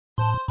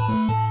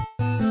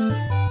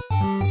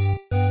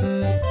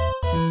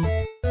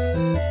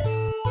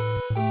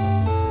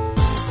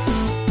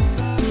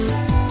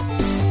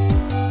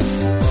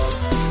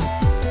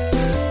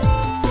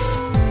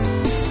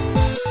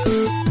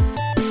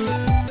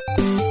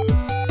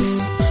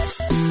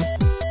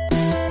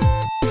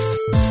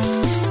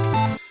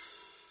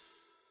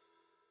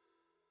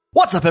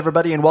What's up,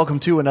 everybody, and welcome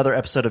to another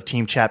episode of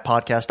Team Chat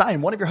Podcast. I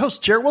am one of your hosts,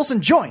 Jared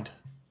Wilson, joined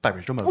by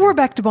Rachel Mogan. We're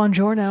back to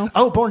Buongiorno.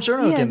 Oh,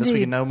 Buongiorno again this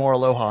indeed. week. No more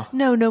Aloha.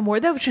 No more.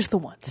 That was just the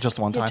once. Just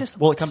the one time. just the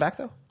Will once. it come back,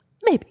 though?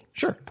 Maybe.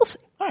 Sure. We'll see.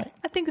 All right.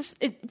 I think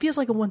it feels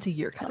like a once a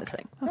year kind of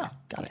thing. Yeah,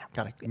 got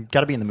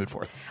to be in the mood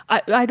for it.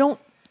 I don't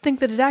think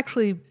that it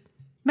actually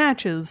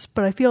matches,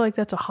 but I feel like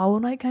that's a Hollow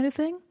Knight kind of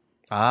thing.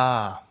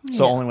 Ah,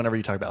 so only whenever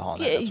you talk about Hollow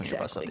Knight, Yeah, that's when you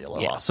bust up exactly. the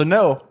Aloha. Yeah. So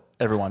no,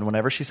 everyone,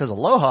 whenever she says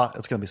Aloha,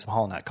 it's going to be some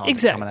Hollow Knight content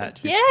Exactly. coming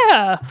at you.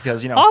 Yeah.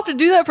 Because, I'll have to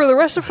do that for the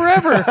rest of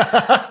forever.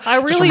 I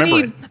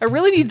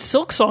really need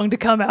Silk Song to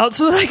come out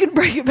so that I can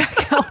bring it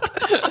back out.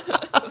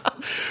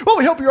 Well,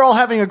 we hope you're all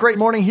having a great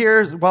morning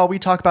here while we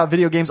talk about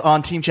video games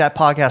on Team Chat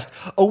Podcast,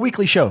 a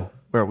weekly show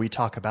where we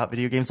talk about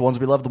video games, the ones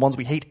we love, the ones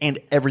we hate, and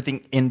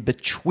everything in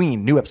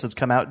between. New episodes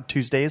come out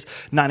Tuesdays,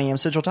 9 a.m.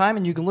 Central Time,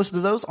 and you can listen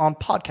to those on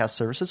podcast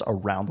services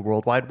around the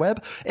World Wide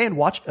Web and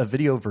watch a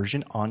video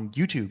version on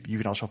YouTube. You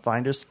can also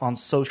find us on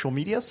social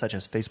media such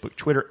as Facebook,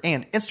 Twitter,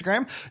 and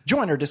Instagram.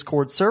 Join our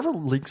Discord server.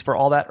 Links for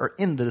all that are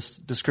in the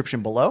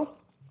description below.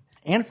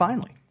 And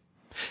finally,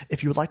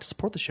 if you would like to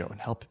support the show and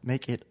help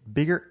make it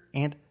bigger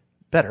and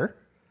better,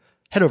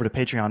 head over to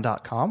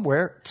patreon.com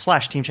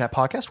 /Team Chat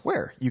Podcast,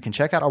 where you can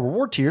check out our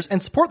reward tiers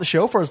and support the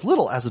show for as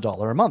little as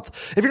 $1 a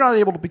month. If you're not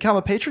able to become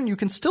a patron, you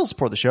can still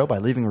support the show by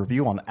leaving a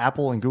review on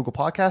Apple and Google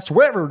Podcasts,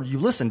 wherever you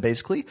listen,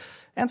 basically,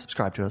 and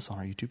subscribe to us on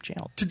our YouTube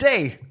channel.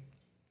 Today,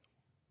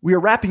 we are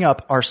wrapping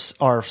up our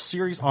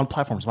series on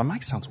platforms. My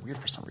mic sounds weird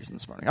for some reason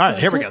this morning. All right,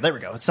 here we go. There we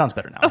go. It sounds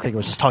better now. I think I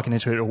was just talking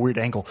into it at a weird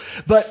angle.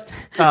 But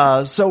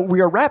so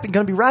we are going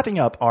to be wrapping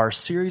up our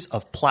series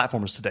of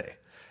platformers today.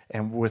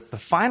 And with the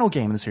final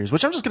game in the series,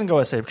 which I'm just going to go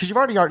ahead and say, because you've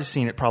already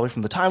seen it probably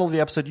from the title of the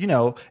episode, you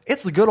know,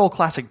 it's the good old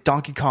classic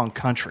Donkey Kong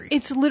Country.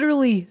 It's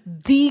literally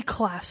the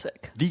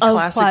classic. The of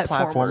classic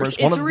platformers.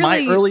 One of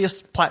my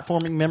earliest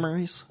platforming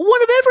memories.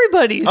 One of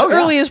everybody's Oh, yeah.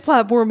 earliest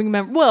platforming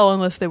memories. Well,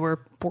 unless they were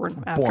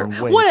born after. Born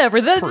way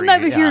Whatever. That's pre-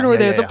 neither here nor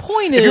there. yeah. The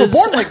point if is... you were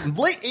born like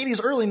late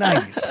 80s, early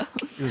 90s,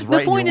 it was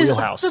right The point in is, your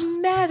wheelhouse.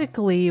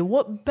 thematically,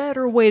 what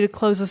better way to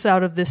close us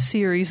out of this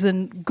series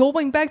than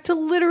going back to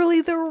literally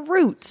the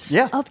roots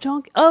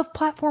of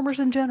platformers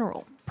in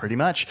general? Pretty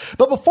much.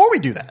 But before we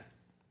do that,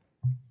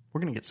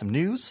 we're going to get some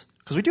news.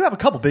 Because we do have a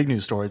couple big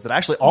news stories that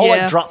actually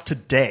all dropped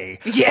today.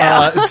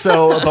 Yeah. But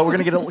we're going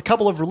to get a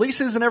couple of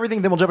releases and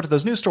everything. Then we'll jump into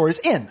those news stories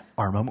in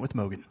our Moment with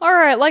Mogan. All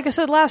right, like I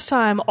said last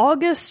time,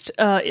 August,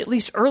 at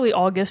least early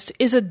August,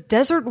 is a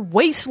desert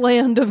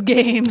wasteland of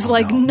games.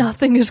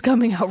 Nothing is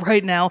coming out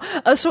right now.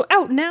 So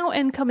out now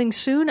and coming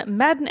soon,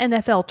 Madden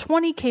NFL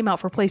 20 came out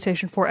for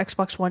PlayStation 4,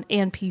 Xbox One,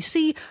 and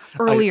PC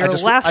earlier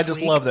last week. I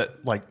just love that,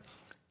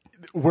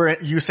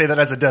 you say that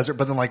as a desert,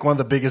 but then one of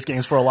the biggest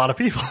games for a lot of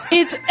people.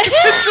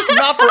 It's just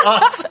not for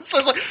us. So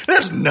it's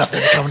there's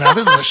nothing coming out.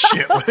 This is a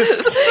shit list.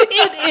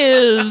 It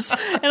is,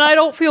 and I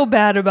don't feel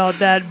bad about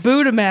that.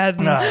 Boo to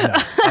Madden. No,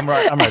 I'm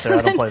right there.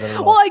 I don't play that at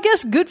all. Well, I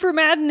guess good for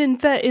Madden in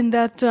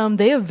that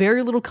they have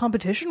very little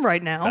competition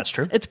right now. That's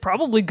true. It's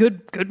probably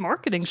good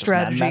marketing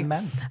strategy.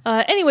 Madden.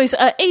 Anyways,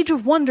 Age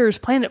of Wonders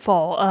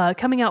Planetfall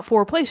coming out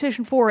for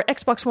PlayStation 4,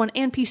 Xbox One,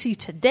 and PC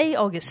today,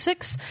 August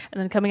 6th,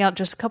 and then coming out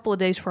just a couple of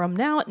days from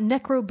now,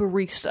 Necro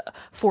Barista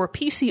for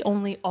PC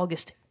only,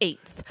 August 8th.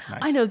 Nice.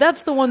 I know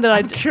that's the one that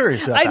I'm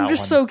curious about. I'm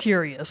just so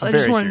curious. I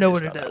just want to know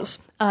what it is.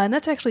 One. And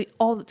that's actually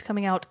all that's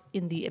coming out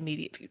in the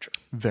immediate future.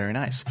 Very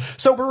nice.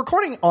 So we're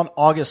recording on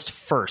August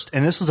 1st,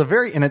 and this is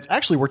and it's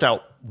actually worked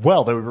out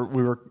well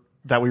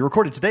that we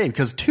recorded today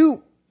because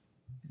two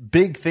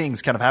big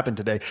things kind of happened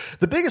today.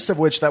 The biggest of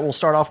which that we'll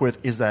start off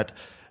with is that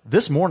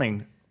this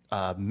morning,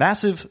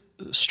 massive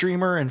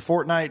streamer and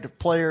Fortnite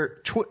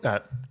player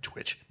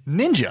Twitch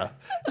Ninja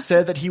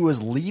said that he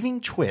was leaving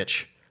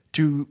Twitch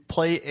to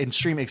play and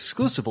stream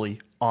exclusively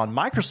on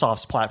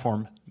Microsoft's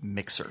platform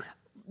Mixer.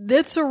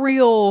 That's a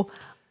real...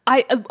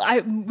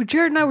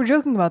 Jared and I were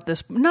joking about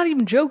this. Not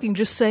even joking,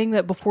 just saying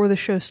that before the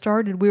show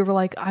started, we were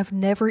like, I've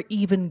never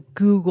even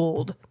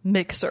Googled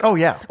Mixer. Oh,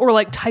 yeah.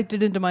 Or typed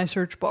it into my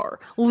search bar.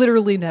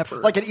 Literally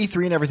never. At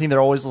E3 and everything, they're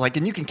always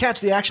and you can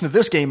catch the action of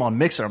this game on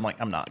Mixer. I'm like,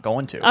 I'm not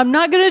going to. I'm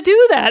not going to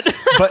do that.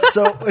 But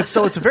so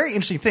it's a very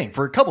interesting thing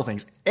for a couple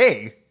things.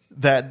 A,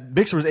 that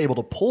Mixer was able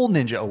to pull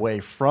Ninja away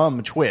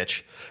from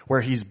Twitch,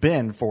 where he's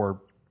been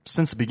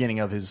since the beginning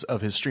of his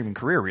streaming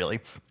career,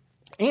 really.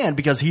 And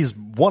because he's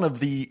one of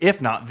the,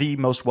 if not the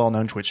most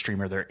well-known Twitch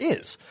streamer there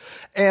is.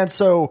 And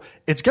so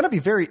it's going to be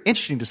very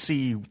interesting to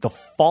see the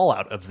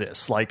fallout of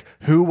this.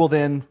 Who will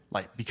then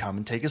become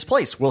and take his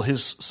place? Will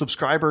his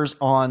subscribers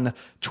on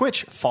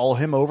Twitch follow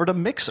him over to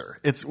Mixer?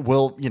 Is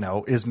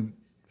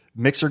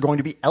Mixer going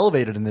to be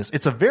elevated in this?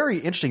 It's a very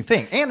interesting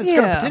thing. And it's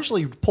going to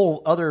potentially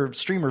pull other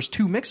streamers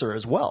to Mixer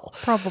as well.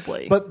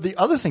 Probably. But the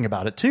other thing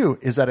about it too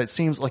is that it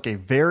seems like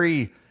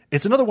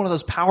it's another one of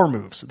those power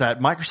moves that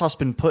Microsoft's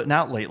been putting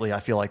out lately,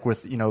 I feel like,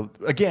 with,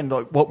 again,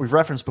 what we've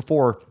referenced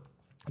before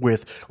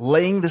with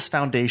laying this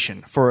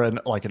foundation for an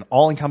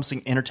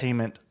all-encompassing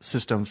entertainment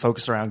system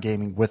focused around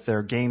gaming with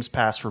their Games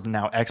Pass for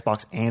now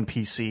Xbox and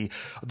PC,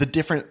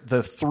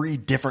 the 3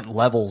 different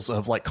levels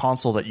of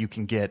console that you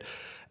can get.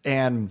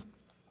 And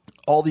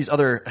all these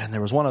other, and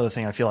there was one other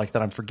thing I feel like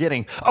that I'm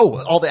forgetting.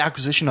 Oh, all the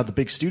acquisition of the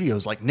big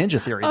studios like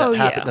Ninja Theory that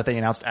happened, that they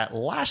announced at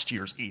last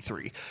year's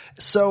E3.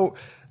 So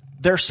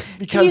there's,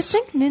 because... Do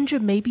you think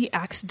Ninja maybe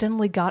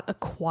accidentally got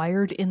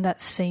acquired in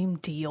that same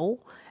deal?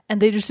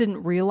 And they just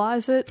didn't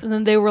realize it, and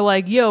then they were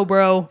like, "Yo,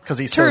 bro!" Because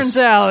he's turns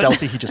so out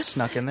stealthy, he just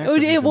snuck in there.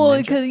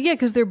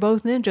 Because they're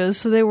both ninjas,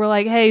 so they were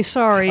like, "Hey,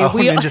 sorry,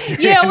 Ninja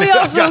Theory. we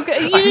also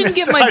you didn't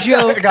get my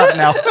joke. I got it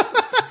now."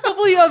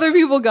 Hopefully, other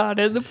people got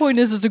it. The point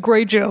is, it's a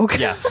great joke.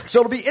 Yeah. So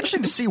it'll be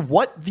interesting to see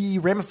what the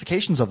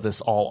ramifications of this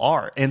all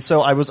are. And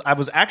so I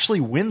was actually,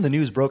 when the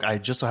news broke, I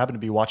just so happened to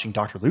be watching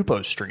Dr.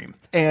 Lupo's stream,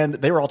 and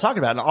they were all talking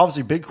about it. And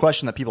obviously, a big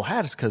question that people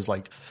had is because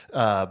like.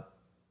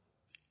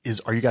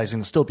 Are you guys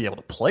going to still be able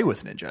to play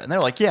with Ninja? And they're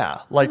like, yeah,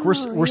 like we're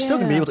still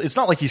going to be able to. It's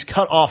not like he's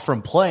cut off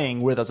from playing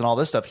with us and all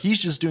this stuff.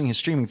 He's just doing his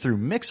streaming through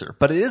Mixer.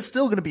 But it is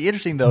still going to be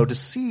interesting though to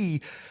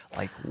see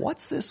like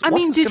what's this. Did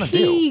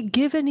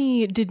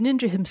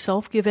Ninja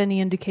himself give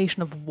any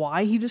indication of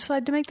why he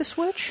decided to make the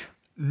switch?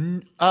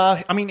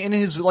 I mean, in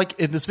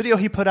this video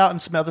he put out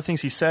and some other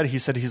things he said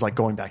he's like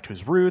going back to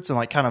his roots and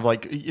like kind of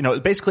like,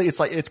 basically it's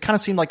like, it's kind of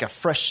seemed like a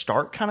fresh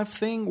start kind of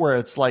thing where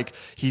it's like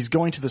he's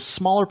going to the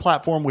smaller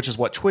platform, which is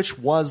what Twitch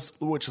was,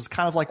 which is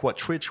kind of like what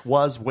Twitch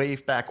was way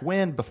back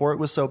when, before it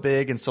was so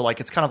big. And so like,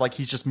 it's kind of like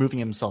he's just moving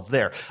himself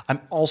there.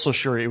 I'm also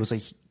sure it was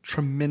a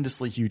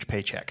tremendously huge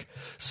paycheck.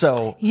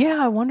 So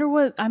yeah, I wonder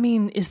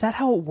is that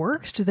how it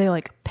works? Do they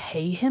like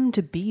pay him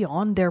to be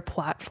on their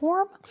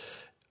platform?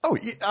 Oh,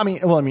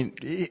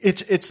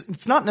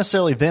 it's not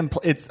necessarily them.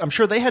 I'm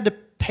sure they had to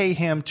pay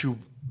him to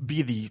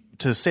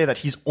to say that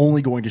he's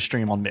only going to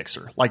stream on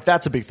Mixer. Like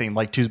that's a big thing.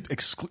 Like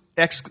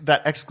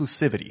that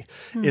exclusivity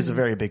is a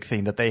very big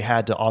thing that they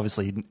had to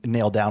obviously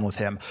nail down with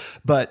him.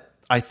 But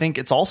I think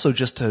it's also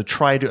just to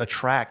try to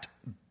attract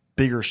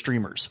bigger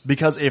streamers,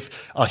 because if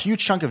a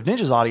huge chunk of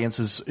Ninja's audience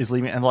is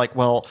leaving and like,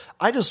 well,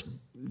 I just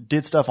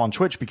did stuff on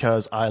Twitch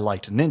because I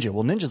liked Ninja.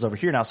 Well, Ninja's over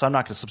here now, so I'm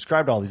not going to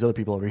subscribe to all these other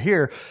people over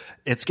here.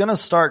 It's going to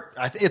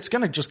it's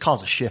going to just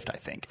cause a shift, I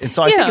think. And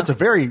so I think it's a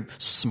very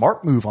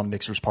smart move on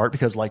Mixer's part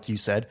because, like you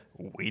said,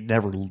 we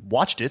never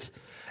watched it.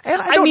 And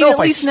I don't know if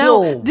I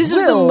still will. This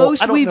is the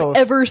most we've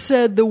ever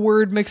said the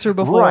word Mixer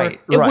before.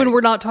 Right. When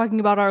we're not talking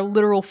about our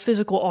literal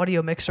physical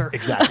audio mixer.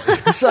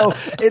 Exactly. So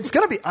it's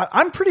going to be,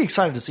 I'm pretty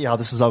excited to see how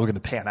this is all going to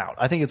pan out.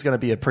 I think it's going to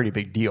be a pretty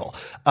big deal.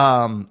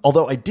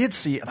 Although I did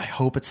see, and I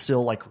hope it's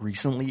still like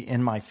recently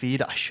in my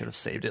feed, I should have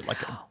saved it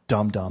like a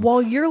dumb.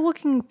 While you're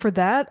looking for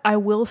that, I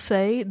will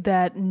say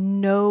that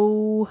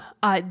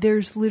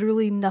there's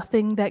literally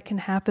nothing that can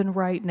happen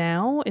right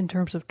now in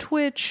terms of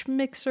Twitch,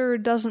 Mixer,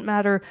 doesn't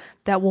matter,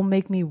 that will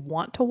make me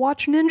want to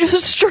watch Ninja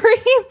stream.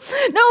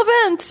 No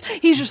offense.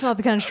 He's just not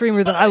the kind of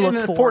streamer that I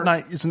look for.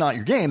 Fortnite is not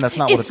your game. That's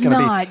not what it's going to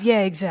be. It's not. Yeah,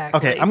 exactly.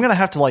 Okay, I'm going to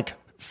have to like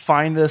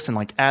find this and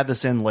like add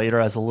this in later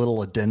as a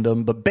little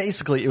addendum. But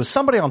basically, it was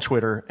somebody on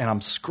Twitter, and I'm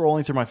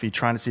scrolling through my feed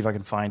trying to see if I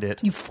can find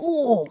it. You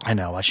fool. I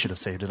know. I should have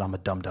saved it. I'm a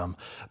dum-dum.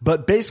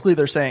 But basically,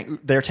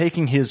 they're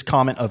taking his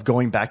comment of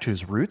going back to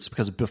his roots,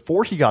 because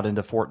before he got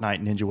into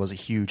Fortnite, Ninja was a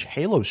huge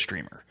Halo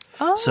streamer.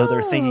 Oh. So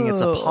they're thinking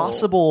it's a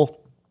possible...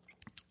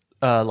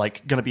 going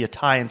to be a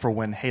tie-in for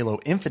when Halo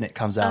Infinite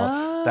comes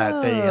out,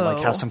 that they like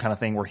have some kind of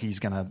thing where he's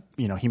going to,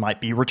 he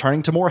might be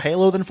returning to more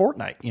Halo than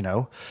Fortnite,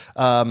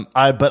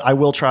 but I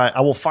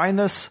will find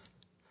this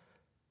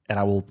and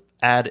I will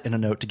add in a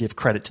note to give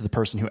credit to the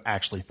person who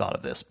actually thought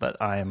of this, but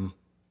I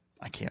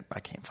can't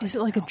find it. Is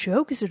it like a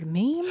joke? Is it a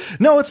meme?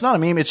 No, it's not a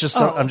meme. It's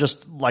just I'm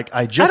just like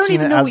I don't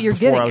even know what you're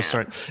getting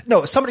at.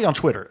 No, somebody on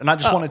Twitter, and I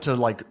just wanted to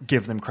like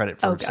give them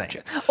credit for saying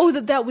it. Oh,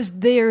 that was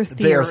their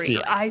theory. Their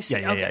theory. I see.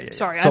 Yeah.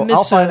 Sorry, so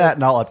I'll find that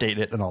and I'll update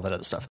it and all that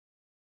other stuff.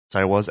 So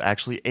I was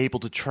actually able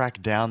to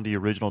track down the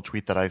original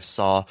tweet that I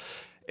saw,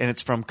 and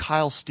it's from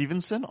Kyle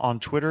Stevenson on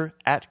Twitter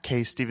at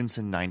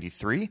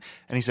KStevenson93,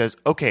 and he says,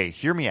 "Okay,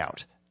 hear me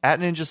out.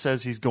 @Ninja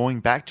says he's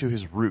going back to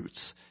his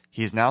roots.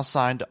 He is now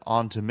signed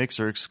on to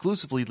Mixer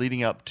exclusively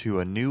leading up to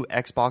a new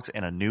Xbox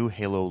and a new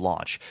Halo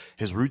launch.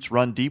 His roots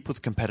run deep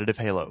with competitive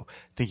Halo,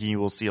 thinking you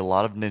will see a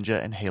lot of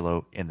Ninja and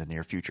Halo in the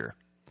near future."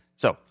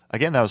 So,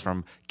 again, that was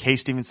from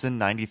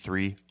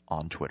KStevenson93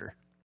 on Twitter.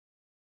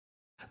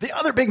 The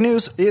other big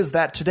news is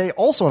that today,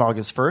 also on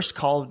August 1st,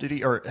 Call of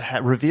Duty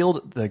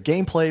revealed the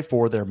gameplay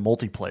for their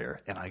multiplayer.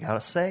 And I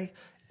gotta say,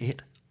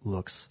 it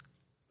looks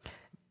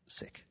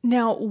sick.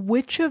 Now,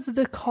 which of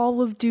the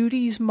Call of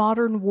Duty's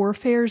Modern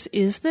Warfares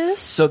is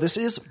this? So this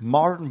is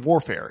Modern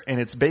Warfare,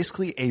 and it's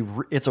basically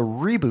it's a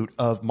reboot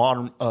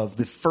of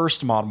the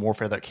first Modern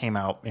Warfare that came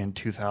out in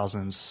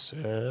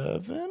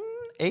 2007,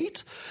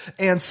 8,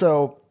 and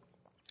so.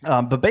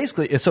 But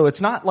basically, so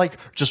it's not like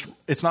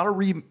it's not a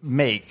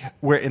remake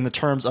where in the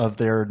terms of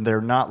they're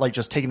not like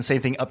just taking the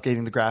same thing,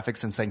 updating the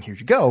graphics and saying, here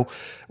you go,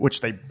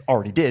 which they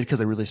already did because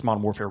they released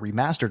Modern Warfare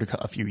Remastered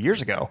a few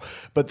years ago.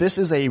 But this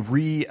is a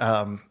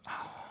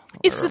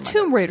it's the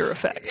Tomb Raider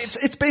effect.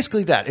 It's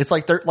basically that. It's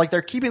like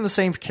they're keeping the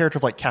same character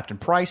of like Captain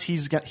Price.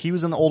 He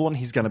was in the old one.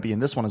 He's going to be in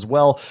this one as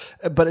well.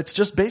 But it's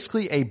just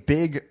basically a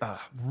big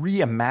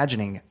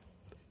reimagining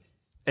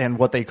and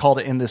what they called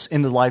it in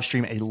the live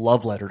stream, a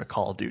love letter to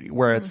Call of Duty,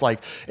 where it's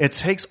like it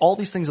takes all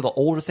these things of the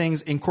older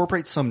things,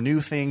 incorporates some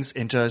new things,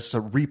 and just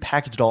to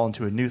repackage it all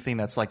into a new thing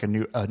that's like a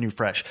new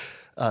fresh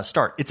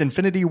start. It's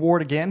Infinity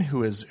Ward again,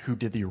 who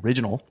did the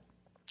original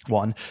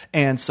one,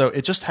 and so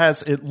the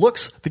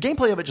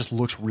gameplay of it just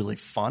looks really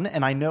fun.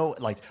 And I know,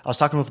 like, I was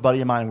talking with a buddy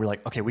of mine, and we were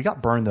like, okay, we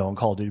got burned though on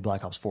Call of Duty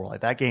Black Ops 4.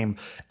 Like that game,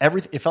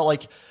 it felt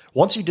like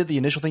once you did the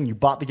initial thing, you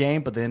bought the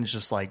game, but then it's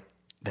just like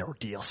there were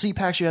DLC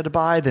packs you had to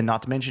buy. Then,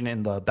 not to mention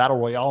in the Battle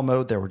Royale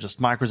mode, there were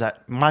just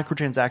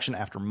microtransaction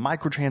after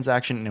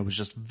microtransaction, and it was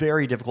just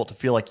very difficult to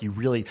feel like you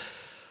really.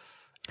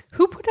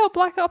 Who put out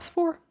Black Ops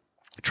 4?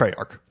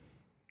 Treyarch.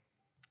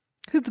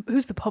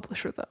 Who's the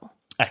publisher though?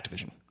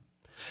 Activision.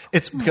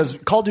 It's because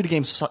Call of Duty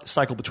games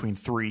cycle between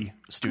 3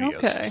 studios: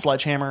 Okay.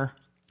 Sledgehammer,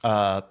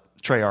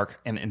 Treyarch,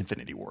 and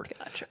Infinity Ward.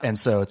 Gotcha. And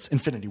so it's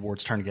Infinity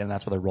Ward's turn again. And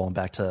that's why they're rolling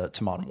back to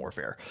Modern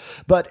Warfare.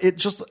 But it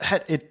just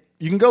had it.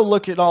 You can go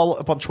look it all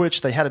up on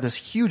Twitch. They had this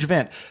huge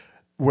event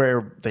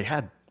where they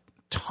had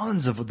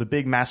tons of the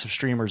big, massive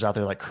streamers out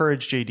there, like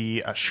Courage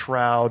JD,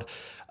 Shroud,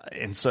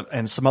 and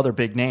some other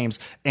big names,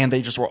 and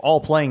they just were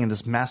all playing in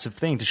this massive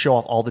thing to show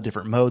off all the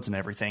different modes and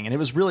everything. And it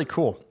was really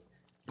cool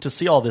to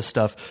see all this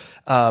stuff.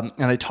 And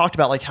they talked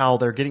about like how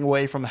they're getting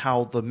away from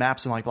how the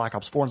maps in like Black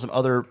Ops 4 and some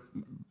other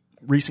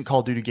recent Call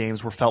of Duty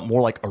games felt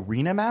more like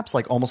arena maps,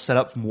 like almost set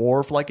up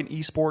more for like an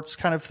esports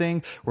kind of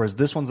thing. Whereas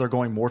this one's, they're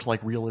going more to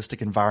like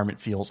realistic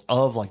environment feels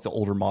of like the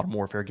older Modern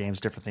Warfare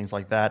games, different things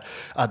like that.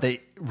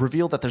 They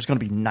revealed that there's going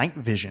to be night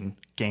vision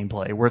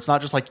gameplay, where it's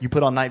not just like you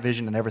put on night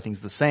vision and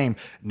everything's the same.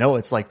 No,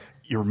 it's like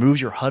it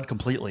removes your HUD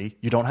completely.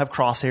 You don't have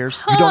crosshairs.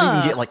 You don't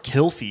even get like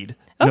kill feed.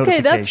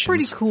 Okay, that's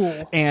pretty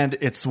cool. And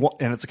it's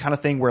the kind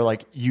of thing where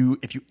like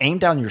if you aim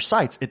down your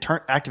sights, it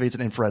activates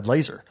an infrared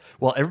laser.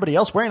 Well, everybody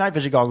else wearing night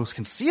vision goggles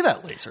can see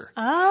that laser.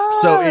 Oh.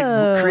 So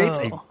it creates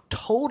a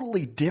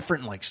totally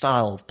different like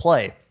style of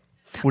play.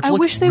 Which I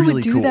wish they really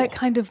would do cool. that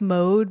kind of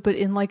mode, but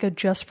in like a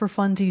just for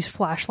funsies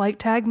flashlight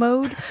tag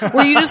mode,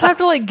 where you just have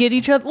to like get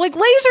each other, like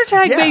laser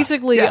tag,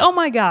 basically. Yeah. Oh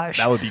my gosh,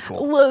 that would be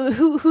cool.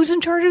 Who's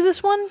in charge of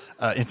this one?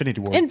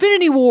 Infinity Ward.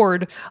 Infinity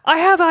Ward. I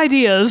have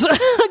ideas.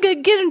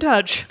 Get in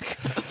touch.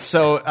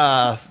 So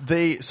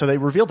they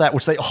revealed that,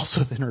 which they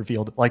also then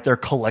revealed like their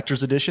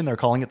collector's edition. They're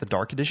calling it the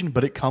Dark Edition,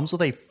 but it comes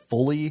with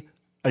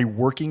a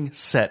working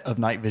set of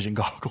night vision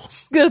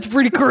goggles. That's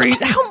pretty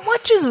great. How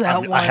much is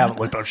that one? I haven't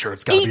looked, but I'm sure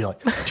it's got to be like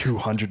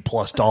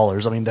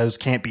 $200+. I mean, those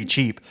can't be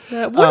cheap.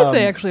 What if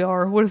they actually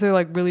are? What if they're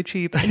like really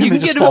cheap and you they can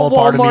just get them fall at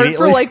apart Walmart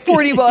for immediately? like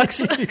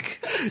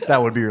 $40?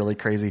 That would be really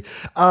crazy.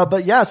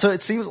 But yeah, so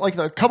it seems like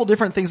a couple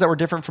different things that were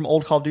different from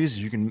old Call of Duty is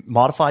you can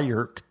modify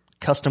your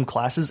custom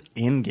classes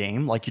in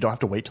game. Like you don't have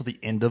to wait till the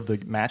end of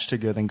the match to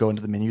go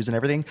into the menus and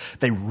everything.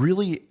 They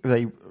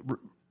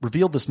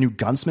revealed this new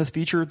gunsmith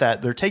feature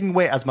that they're taking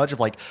away as much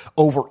of like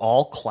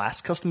overall class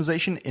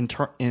customization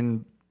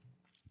in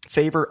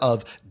favor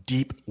of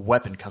deep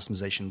weapon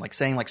customization, like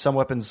saying like some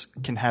weapons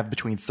can have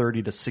between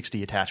 30 to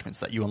 60 attachments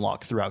that you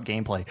unlock throughout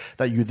gameplay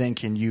that you then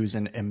can use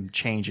and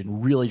change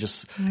and really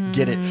just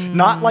get it.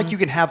 Not like you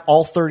can have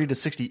all 30 to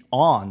 60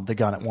 on the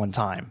gun at one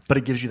time, but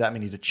it gives you that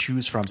many to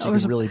choose from so you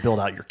can really build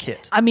out your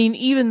kit. I mean,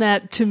 even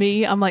that to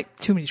me, I'm like,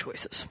 too many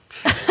choices.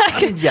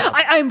 Yeah.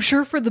 I'm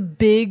sure for the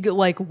big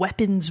like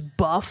weapons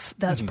buff,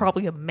 that's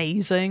probably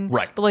amazing.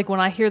 Right. But like when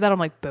I hear that, I'm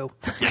like, boo.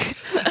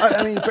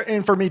 I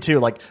mean, for me too,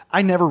 like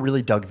I never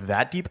really dug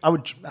that deep.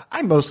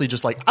 I mostly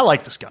just like, I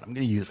like this gun. I'm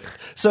going to use it.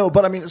 So,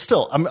 but I mean,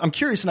 still, I'm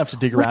curious enough to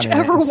dig around in it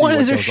Whichever and see one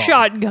what is a goes on.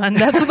 shotgun,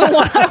 that's the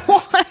one I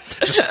want.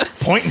 Just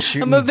point and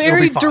shoot. I'm a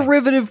very it'll be fine.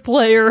 derivative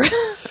player.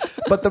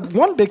 But the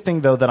one big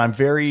thing though that I'm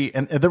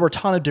and there were a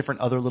ton of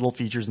different other little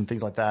features and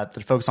things like that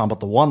to focus on, but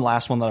the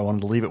last one that I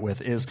wanted to leave it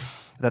with is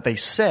that they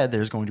said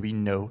there's going to be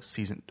no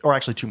season, or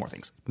actually two more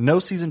things. No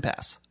season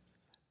pass.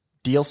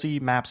 DLC,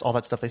 maps, all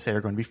that stuff they say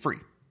are going to be free.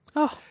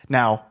 Oh.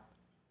 Now,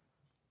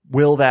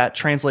 will that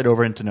translate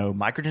over into no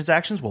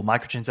microtransactions? Will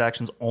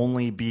microtransactions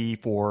only be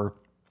for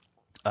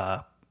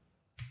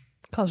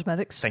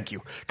Cosmetics. Thank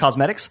you.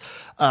 Cosmetics.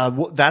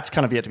 That's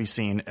kind of yet to be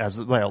seen as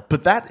well.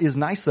 But that is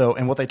nice, though.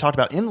 And what they talked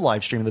about in the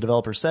live stream, the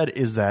developer said,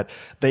 is that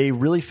they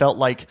really felt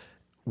like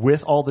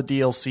with all the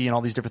DLC and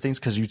all these different things,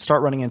 because you'd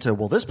start running into,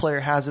 well, this player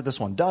has it, this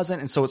one doesn't.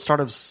 And so it sort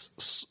of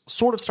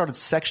started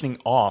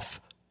sectioning off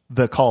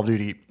the Call of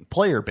Duty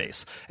player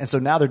base. And so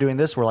now they're doing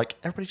this where like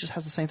everybody just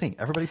has the same thing.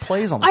 Everybody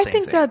plays on the same thing. I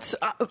think that's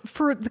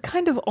for the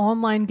kind of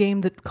online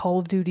game that Call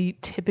of Duty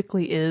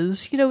typically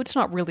is, it's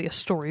not really a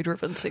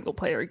story-driven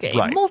single-player game.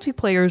 Right.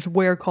 Multiplayer is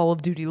where Call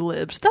of Duty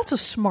lives. That's a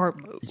smart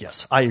move.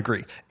 Yes, I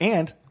agree.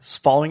 And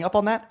following up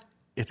on that,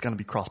 it's going to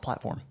be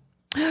cross-platform.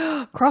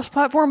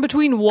 Cross-platform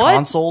between what?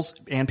 Consoles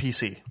and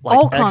PC. Like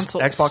all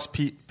consoles.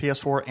 Xbox,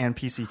 PS4, and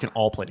PC can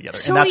all play together.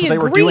 Sony and that's what they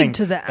were agreed doing.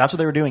 to that. That's what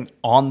they were doing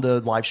on the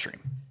live stream.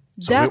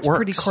 So That's it works.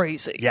 pretty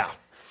crazy. Yeah.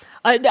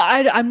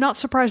 I'm not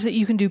surprised that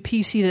you can do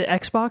PC to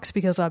Xbox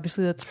because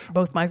obviously that's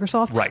both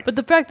Microsoft. Right. But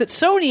the fact that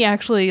Sony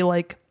actually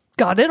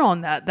got in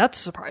on that, that's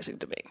surprising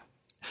to me.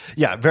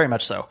 Yeah, very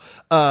much so.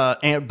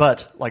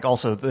 But like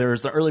also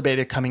there's the early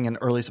beta coming in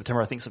early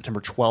September, I think September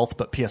 12th,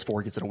 but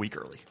PS4 gets it a week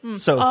early.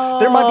 So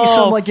there might be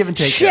some like give and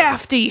take.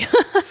 Shafty.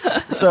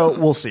 So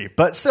we'll see.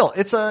 But still,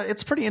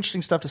 it's pretty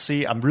interesting stuff to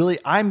see. I'm really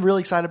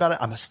excited about it.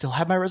 I still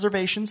have my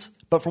reservations,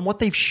 but from what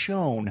they've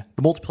shown,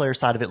 the multiplayer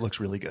side of it looks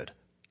really good.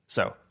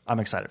 So I'm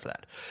excited for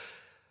that.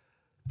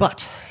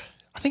 But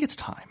I think it's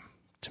time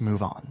to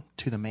move on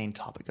to the main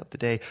topic of the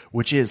day,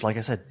 which is, like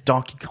I said,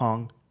 Donkey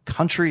Kong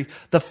Country,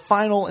 the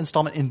final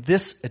installment in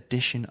this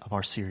edition of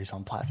our series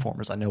on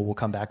platformers. I know we'll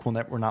come back.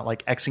 We're not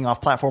like Xing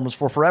off platformers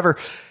for forever.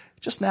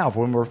 Just now,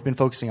 when we've been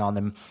focusing on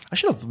them, I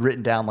should have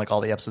written down like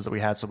all the episodes that we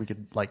had so we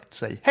could like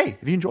say, hey,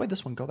 if you enjoyed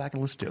this one, go back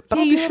and listen to it. But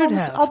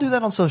Yeah, I'll do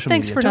that on social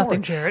Thanks media. for Don't nothing,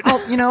 worry.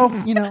 Jared.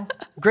 You know,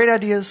 great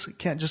ideas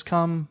can't just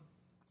come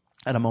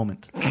at a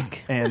moment.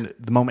 And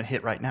the moment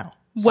hit right now.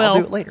 So Well- I'll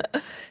do it later.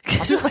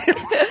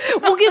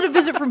 We'll get a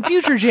visit from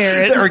future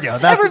Jared. There we go.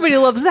 Everybody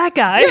loves that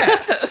guy.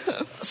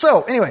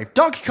 So anyway,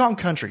 Donkey Kong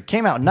Country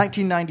came out in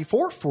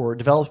 1994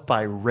 developed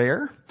by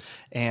Rare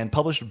and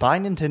published by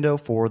Nintendo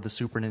for the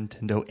Super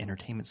Nintendo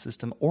Entertainment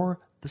System, or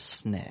the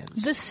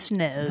SNES. The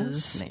SNES.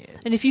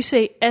 SNES. And if you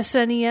say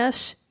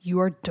SNES, you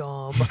are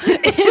dumb.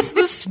 It's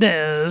the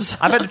SNES.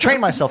 I've had to train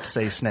myself to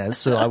say SNES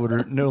so I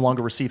would no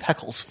longer receive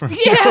heckles from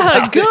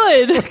Yeah,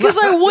 good. Because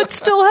I would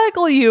still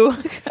heckle you.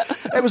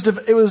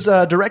 It was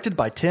directed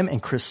by Tim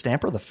and Chris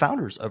Stamper, the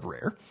founders of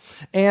Rare.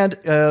 And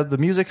the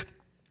music,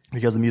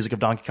 because the music of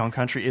Donkey Kong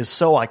Country is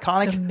so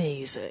iconic, It's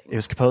amazing. it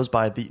was composed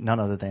by none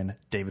other than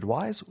David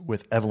Wise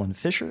with Evelyn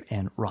Fisher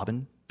and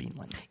Robin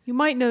Beanland. You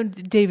might know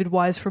David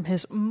Wise from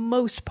his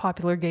most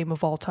popular game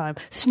of all time,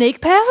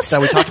 Snake Pass.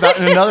 That we talked about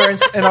in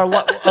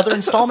our other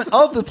installment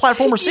of the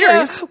platformer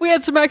series. Yeah, we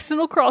had some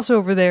accidental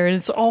crossover there, and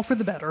it's all for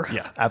the better.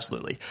 Yeah,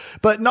 absolutely.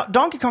 But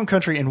Donkey Kong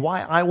Country, and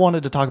why I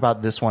wanted to talk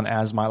about this one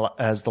as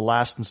the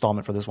last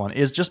installment for this one,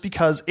 is just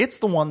because it's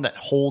the one that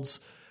holds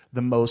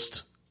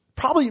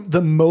probably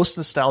the most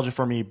nostalgia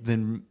for me.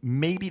 Then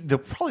probably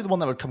the one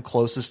that would come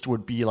closest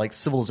would be like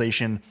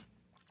Civilization,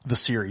 the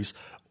series,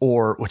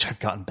 or which I've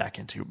gotten back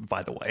into,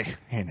 by the way,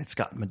 and it's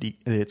got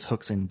its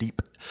hooks in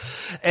deep,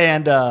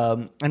 and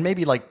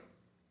maybe like.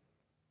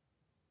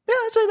 Yeah,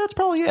 I'd say that's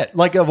probably it.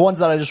 Like of ones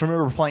that I just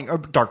remember playing, or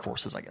Dark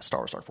Forces, I guess, Star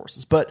Wars Dark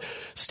Forces. But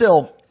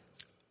still,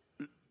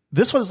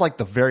 this one is like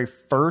one of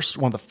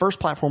the first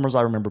platformers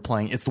I remember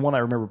playing. It's the one I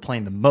remember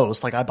playing the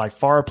most. Like I by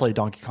far played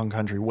Donkey Kong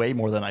Country way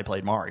more than I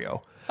played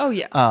Mario. Oh,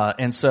 yeah.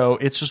 And so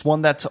it's just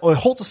one that it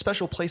holds a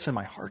special place in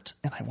my heart,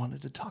 and I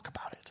wanted to talk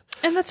about it.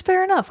 And that's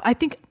fair enough. I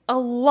think a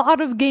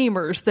lot of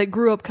gamers that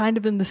grew up kind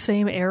of in the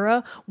same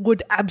era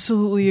would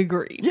absolutely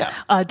agree.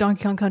 Yeah.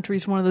 Donkey Kong Country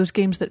is one of those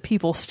games that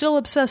people still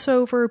obsess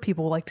over.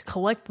 People like to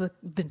collect the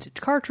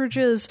vintage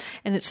cartridges,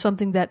 and it's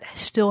something that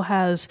still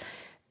has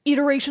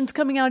iterations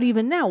coming out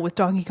even now with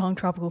Donkey Kong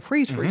Tropical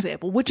Freeze, for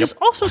example, which is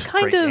also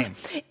kind Great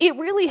of, it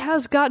really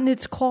has gotten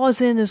its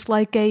claws in as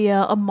like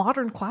a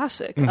modern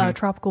classic,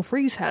 Tropical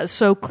Freeze has.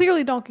 So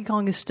clearly Donkey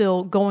Kong is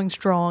still going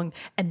strong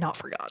and not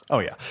forgotten. Oh,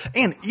 yeah.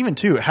 And even,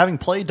 too, having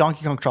played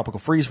Donkey Kong Tropical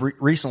Freeze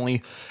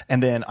recently,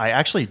 and then I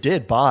actually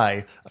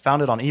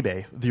found it on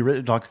eBay, the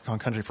original Donkey Kong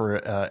Country for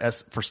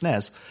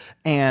SNES,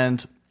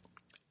 and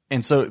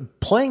so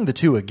playing the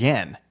two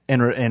again,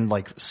 and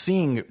like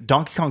seeing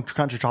Donkey Kong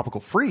Country Tropical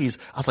Freeze,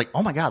 I was like,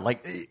 oh my God, like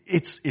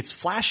it's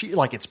flashy,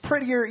 like it's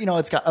prettier,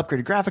 it's got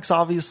upgraded graphics,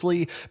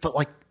 obviously, but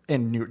like,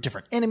 and new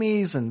different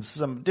enemies and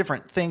some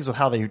different things with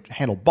how they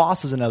handle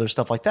bosses and other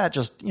stuff like that.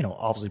 Just,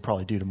 obviously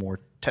probably due to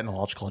more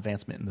technological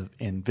advancement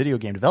in video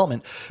game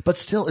development, but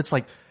still it's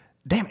like,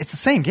 damn, it's the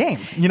same game,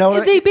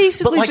 They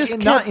basically but like just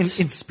not kept...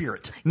 in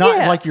spirit, not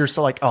Yeah. like you're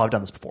so like, oh, I've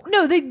done this before.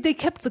 No, they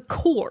kept the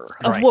core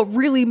of Right. what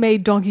really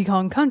made Donkey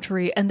Kong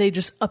Country, and they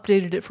just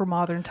updated it for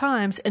modern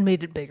times and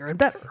made it bigger and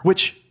better.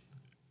 Which,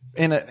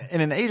 in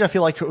an age, I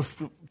feel like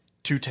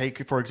to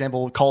take, for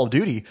example, Call of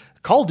Duty,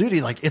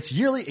 like it's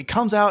yearly, it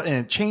comes out and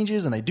it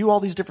changes and they do all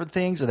these different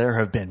things. And there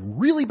have been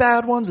really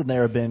bad ones and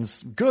there have been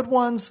good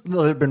ones.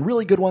 There have been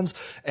really good ones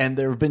and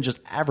there have been just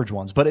average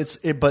ones. But it's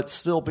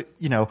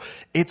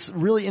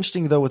really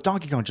interesting though with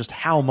Donkey Kong, just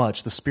how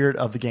much the spirit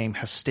of the game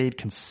has stayed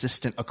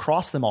consistent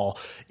across them all.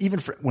 Even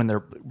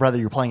whether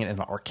you're playing it in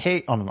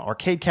on an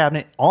arcade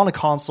cabinet, on a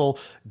console,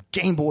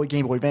 Game Boy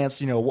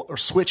Advance, or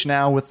Switch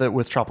now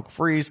with Tropical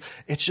Freeze.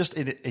 It's just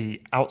a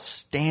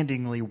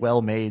outstandingly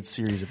well-made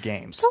series of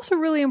games. It's also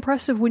really impressive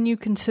when you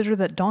consider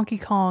that Donkey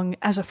Kong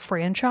as a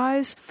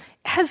franchise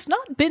has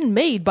not been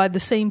made by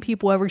the same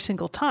people every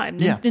single time.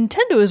 Yeah.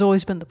 Nintendo has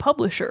always been the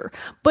publisher,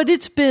 but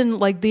it's been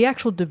like the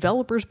actual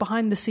developers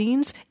behind the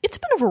scenes. It's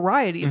been a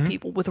variety of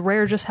people, with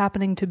Rare just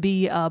happening to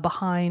be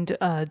behind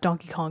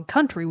Donkey Kong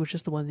Country, which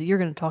is the one that you're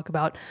going to talk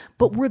about.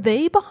 But were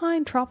they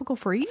behind Tropical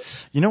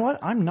Freeze? You know what?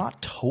 I'm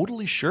not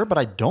totally sure, but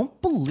I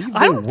don't believe they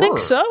I don't were. think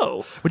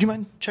so. Would you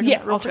mind checking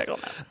that real I'll quick? check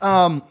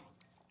on that.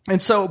 And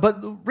so,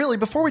 but really,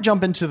 before we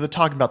jump into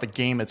talking about the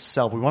game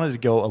itself, we wanted to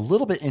go a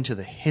little bit into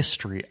the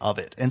history of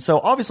it. And so,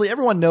 obviously,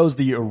 everyone knows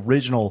the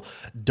original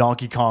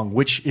Donkey Kong,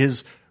 which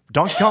is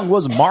Donkey Kong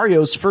was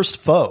Mario's first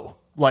foe.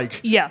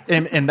 Like, Yeah.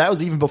 and that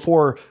was even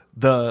before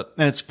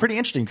and it's pretty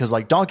interesting because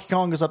like Donkey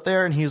Kong is up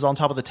there and he's on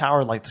top of the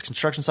tower, like this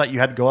construction site. You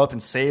had to go up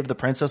and save the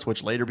princess,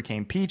 which later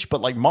became Peach.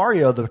 But like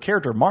Mario, the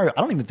character Mario,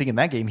 I don't even think in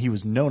that game he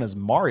was known as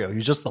Mario. He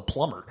was just the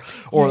plumber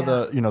or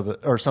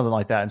or something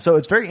like that. And so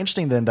it's very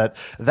interesting then that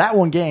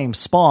one game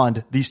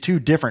spawned these two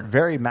different,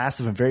 very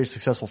massive and very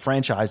successful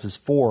franchises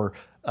for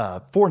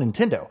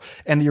Nintendo.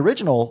 And the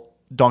original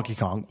Donkey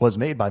Kong was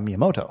made by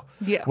Miyamoto,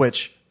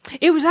 which.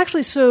 It was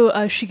actually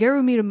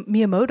Shigeru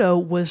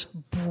Miyamoto was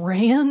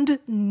brand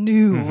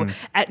new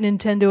at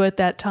Nintendo at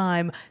that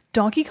time.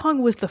 Donkey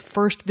Kong was the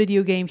first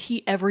video game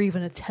he ever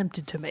even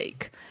attempted to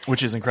make.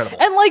 Which is incredible.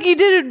 And like he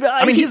did it.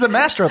 I mean, he's a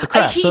master of the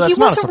craft, so that's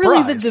not a surprise. He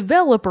wasn't really the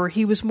developer.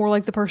 He was more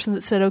like the person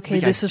that said, okay,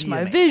 this is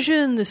my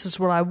vision. This is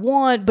what I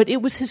want. But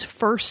it was his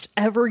first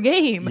ever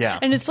game. Yeah.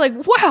 And it's like,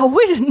 wow,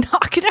 way to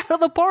knock it out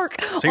of the park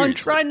on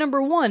try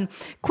number 1.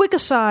 Quick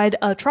aside,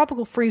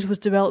 Tropical Freeze was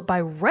developed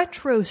by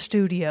Retro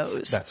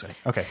Studios. That's it.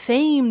 Okay.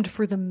 Famed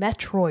for the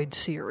Metroid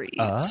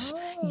series.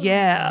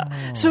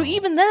 Yeah. So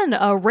even then,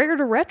 rare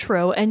to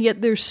retro, and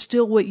yet there's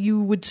still what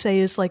you would say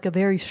is like a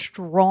very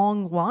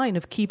strong line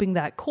of keeping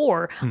that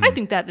core. I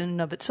think that in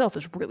and of itself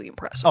is really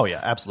impressive. Oh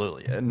yeah,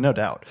 absolutely. No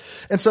doubt.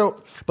 And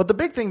so, but the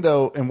big thing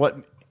though,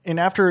 and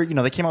after,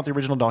 they came out the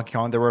original Donkey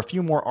Kong, there were a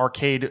few more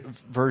arcade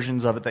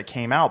versions of it that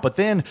came out. But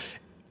then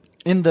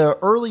in the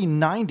early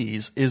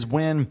 90s is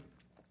when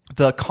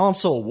the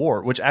console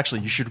war, which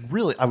actually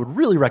I would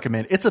really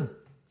recommend. Do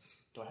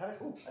I have it?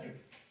 Ooh, I do.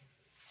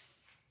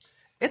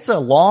 It's a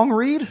long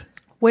read.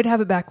 Way to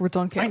have it backwards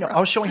on camera. I know. I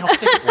was showing how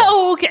thick it was.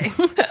 Oh, okay.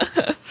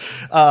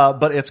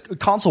 But it's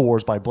Console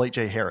Wars by Blake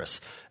J.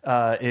 Harris.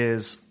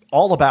 Is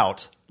all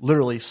about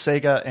literally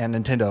Sega and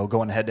Nintendo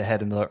going head to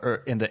head in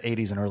the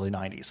 80s and early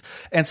 90s.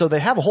 And so they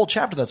have a whole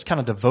chapter that's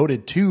kind of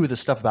devoted to the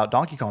stuff about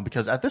Donkey Kong,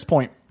 because at this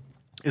point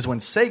is when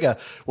Sega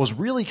was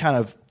really kind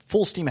of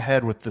full steam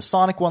ahead with the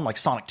Sonic one. Like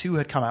Sonic 2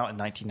 had come out in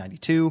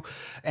 1992.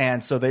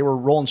 And so they were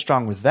rolling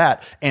strong with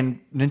that. And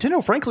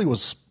Nintendo, frankly,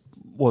 was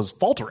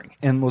faltering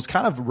and was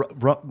kind of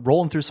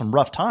rolling through some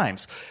rough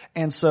times.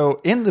 And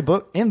so in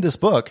this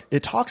book,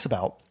 it talks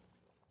about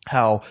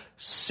how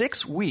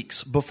 6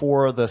 weeks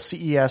before the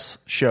CES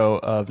show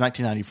of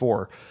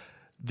 1994,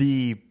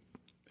 the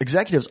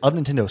executives of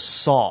Nintendo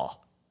saw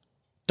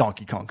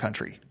Donkey Kong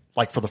Country,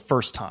 like for the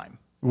first time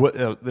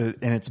in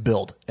its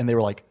build. And they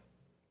were like,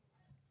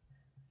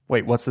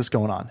 wait, what's this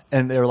going on?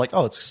 And they were like,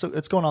 oh,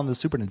 it's going on the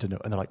Super Nintendo.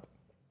 And they're like,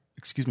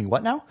 excuse me,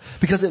 what now?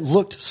 Because it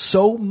looked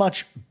so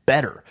much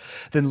better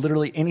than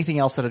literally anything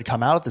else that had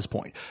come out at this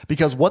point.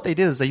 Because what they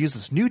did is they used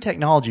this new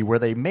technology where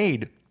they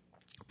made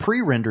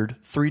pre-rendered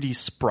 3D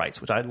sprites,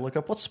 which I had to look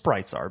up what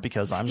sprites are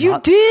because I'm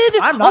not super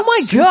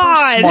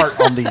smart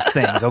on these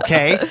things,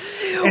 okay?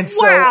 And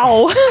so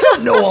I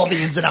don't know all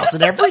the ins and outs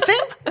and everything.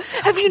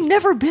 Have you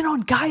never been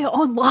on Gaia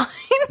Online?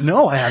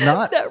 No, I have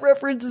not. That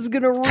reference is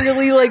going to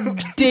really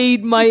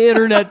date my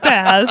internet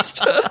past.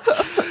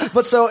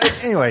 But so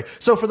anyway,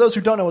 so for those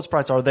who don't know what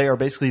sprites are, they are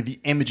basically the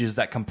images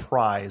that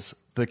comprise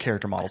the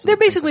character models. They're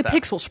basically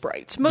pixel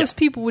sprites. Most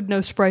people would know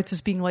sprites as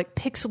being like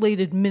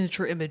pixelated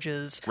miniature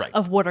images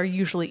of what are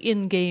usually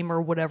in-game or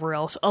whatever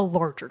else, a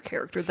larger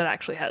character that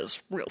actually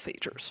has real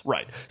features.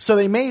 Right. So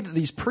they made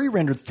these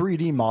pre-rendered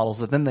 3D models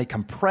that then they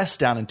compressed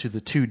down into the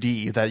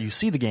 2D that you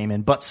see the game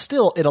in, but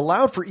still it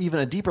allowed for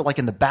even a deeper, like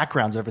in the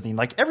backgrounds, everything.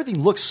 Like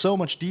everything looks so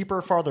much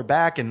deeper, farther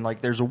back, and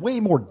like there's a way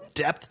more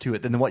depth to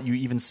it than what you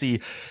even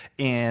see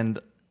in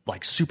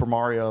like Super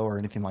Mario or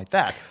anything like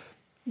that.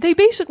 They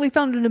basically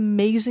found an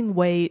amazing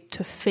way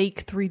to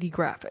fake 3D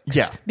graphics.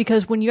 Yeah.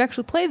 Because when you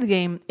actually play the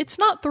game, it's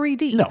not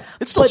 3D. No,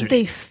 it's still 2D. But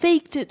they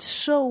faked it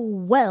so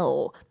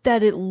well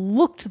that it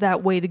looked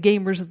that way to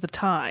gamers at the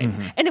time.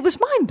 Mm-hmm. And it was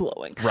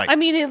mind-blowing. Right. I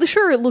mean, it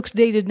looks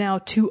dated now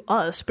to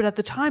us, but at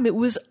the time it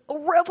was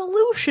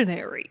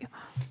revolutionary.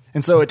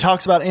 And so it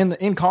talks about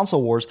in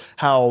Console Wars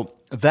how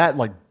that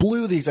like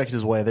blew the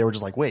executives away. They were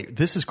just like, wait,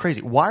 this is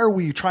crazy. Why are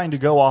we trying to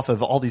go off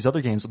of all these other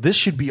games? This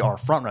should be our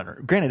front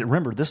runner. Granted,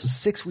 remember, this was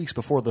 6 weeks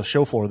before the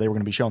show floor. They were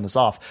going to be showing this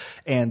off.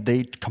 And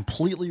they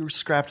completely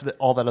scrapped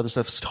all that other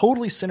stuff,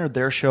 totally centered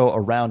their show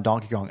around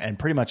Donkey Kong. And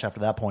pretty much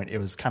after that point, it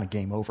was kind of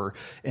game over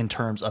in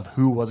terms of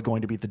who was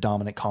going to be the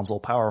dominant console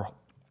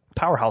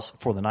powerhouse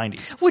for the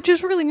 90s. Which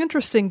is really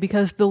interesting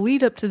because the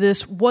lead up to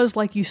this was,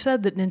 like you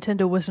said, that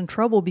Nintendo was in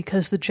trouble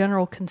because the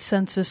general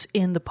consensus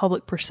in the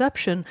public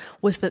perception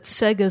was that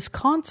Sega's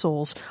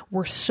consoles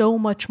were so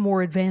much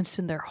more advanced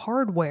in their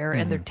hardware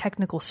and their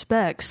technical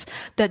specs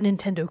that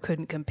Nintendo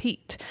couldn't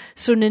compete.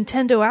 So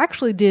Nintendo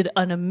actually did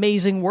an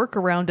amazing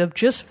workaround of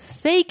just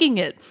faking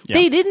it. Yeah.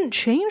 They didn't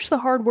change the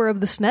hardware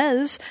of the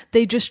SNES.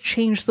 They just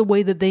changed the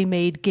way that they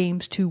made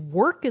games to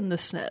work in the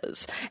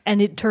SNES.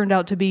 And it turned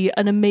out to be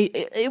an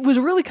amazing... It was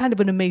really kind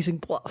of an amazing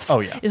bluff. Oh,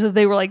 yeah. Is that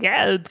they were like,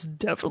 yeah, it's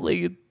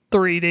definitely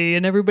 3D.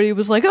 And everybody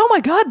was like, oh my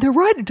God, they're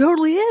right. It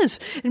totally is.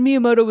 And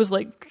Miyamoto was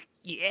like,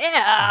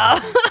 yeah.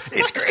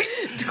 It's great.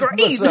 It's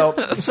great.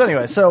 So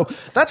anyway, so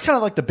that's kind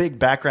of like the big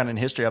background and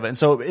history of it. And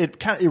so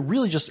it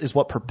really just is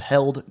what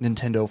propelled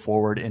Nintendo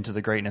forward into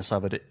the greatness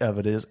of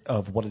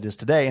what it is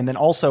today. And then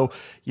also,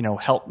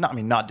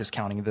 not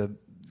discounting the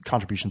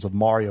contributions of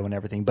Mario and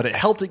everything, but it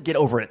helped it get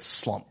over its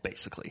slump,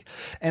 basically.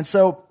 And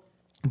so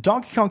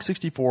Donkey Kong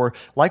 64,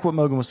 like what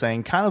Mogan was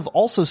saying, kind of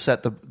also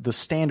set the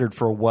standard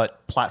for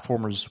what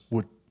platformers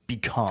would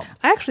become.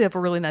 I actually have a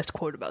really nice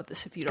quote about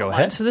this, if you don't Go mind.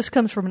 ahead. So this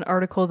comes from an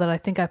article that I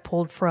think I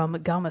pulled from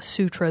Gama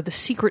Sutra, The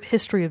Secret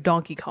History of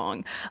Donkey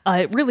Kong.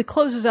 It really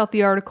closes out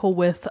the article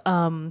with...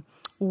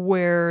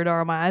 where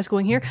are my eyes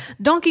going here?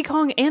 Donkey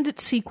Kong and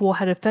its sequel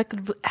had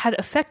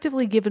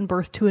effectively given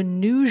birth to a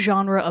new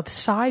genre of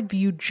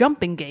side-view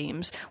jumping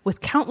games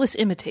with countless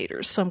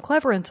imitators, some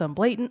clever and some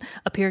blatant,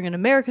 appearing in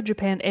America,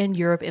 Japan, and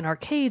Europe in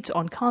arcades,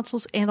 on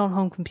consoles, and on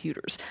home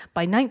computers.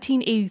 By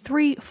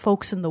 1983,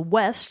 folks in the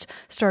West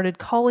started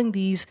calling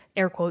these,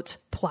 air quotes,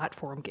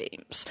 platform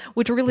games,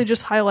 which really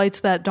just highlights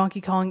that Donkey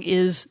Kong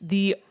is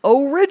the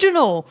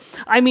original.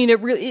 I mean,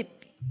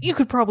 you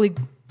could probably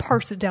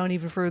parse it down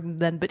even further than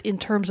then, but in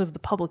terms of the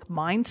public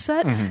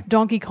mindset,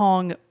 Donkey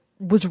Kong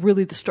was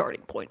really the starting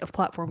point of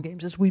platform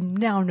games as we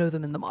now know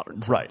them in the modern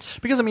sense. Right.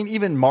 Because, I mean,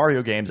 even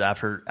Mario games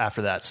after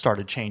that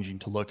started changing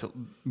to look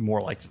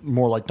more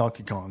like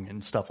Donkey Kong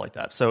and stuff like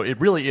that. So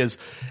it really is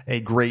a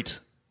great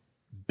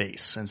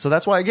base. And so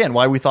that's why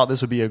we thought this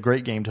would be a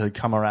great game to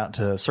come around,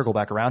 to circle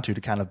back around to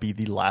kind of be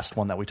the last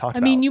one that we talked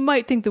about. I mean, you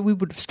might think that we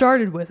would have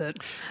started with it.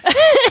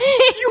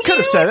 You could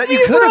have said that.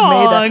 You could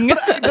have made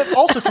that. But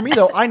also for me,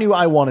 though, I knew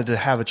I wanted to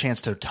have a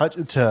chance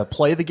to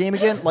play the game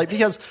again,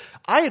 because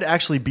I had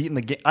actually beaten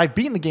the game. I've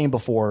beaten the game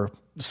before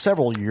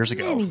several years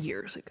ago. Many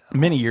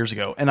years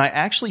ago. And I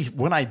actually,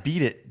 when I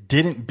beat it,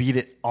 didn't beat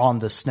it on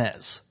the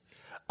SNES.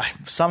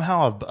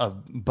 Somehow a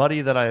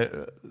buddy that I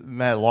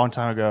met a long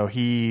time ago,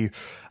 he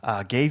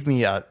gave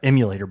me an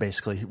emulator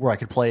basically where I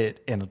could play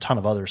it in a ton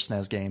of other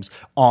SNES games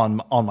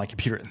on my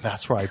computer, and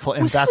that's where I play.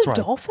 And was that's it a where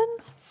dolphin?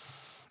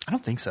 I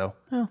don't think so.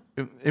 Oh.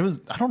 It was.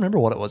 I don't remember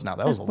what it was now.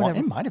 That was a long.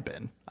 It might have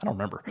been. I don't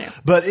remember. Yeah.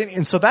 But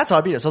and so that's how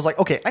I beat it. So I was like,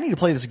 okay, I need to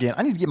play this again.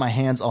 I need to get my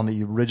hands on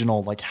the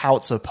original, like how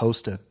it's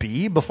supposed to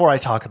be before I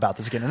talk about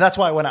this again. And that's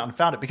why I went out and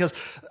found it, because,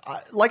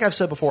 like I've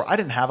said before, I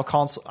didn't have a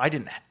console. I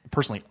didn't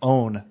personally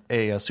own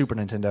a Super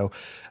Nintendo.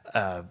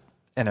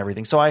 And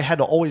everything. So I had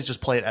to always just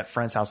play it at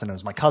friend's house, and it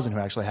was my cousin who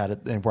actually had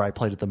it and where I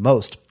played it the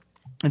most.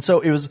 And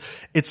so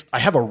I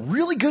have a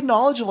really good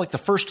knowledge of like the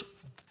first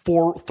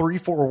 4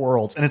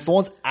 worlds, and it's the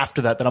ones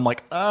after that I'm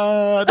like,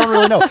 I don't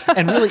really know.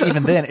 And really,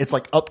 even then, it's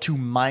like up to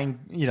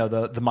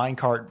the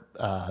minecart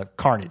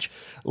Carnage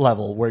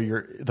level, where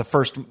you're the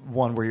first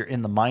one where you're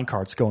in the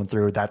minecarts going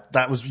through.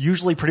 That was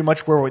usually pretty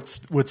much where it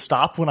would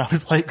stop when I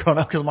would play it growing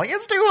up, because I'm like,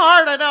 it's too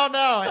hard, I don't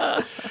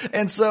know.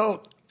 And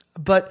so,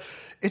 but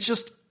it's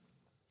just.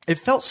 It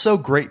felt so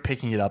great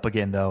picking it up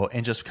again, though,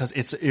 and just because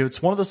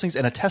it's one of those things,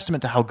 and a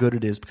testament to how good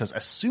it is, because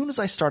as soon as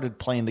I started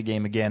playing the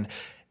game again,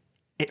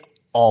 it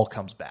all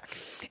comes back.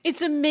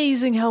 It's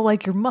amazing how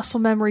like your muscle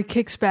memory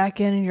kicks back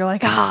in, and you're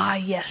like,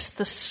 yes,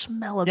 the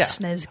smell of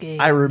SNES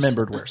games. I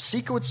remembered where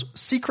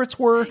secrets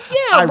were. Yeah,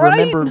 I right?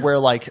 remembered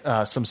where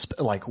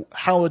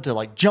how to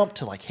like jump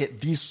to like hit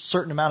these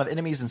certain amount of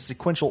enemies in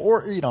sequential,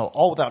 or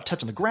all without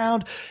touching the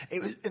ground.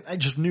 I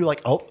just knew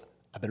like, oh,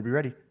 I better be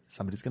ready.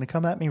 Somebody's going to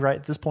come at me right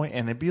at this point,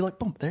 and they'd be like,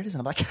 boom, there it is.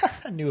 And I'm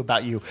like, I knew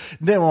about you.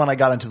 Then when I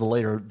got into the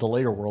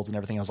later worlds and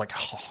everything, I was like,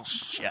 oh,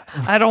 shit.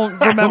 I don't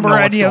remember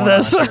any of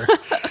this.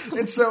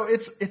 And so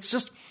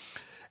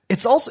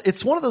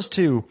it's one of those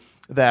two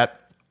that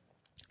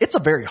it's a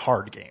very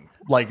hard game.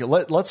 Like,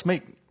 let's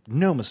make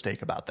no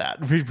mistake about that,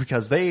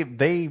 because they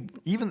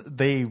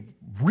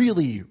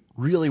really,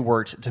 really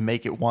worked to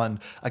make it one,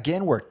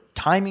 again, where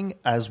timing,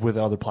 as with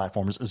other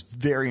platformers, is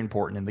very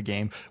important in the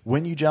game.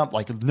 When you jump,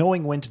 like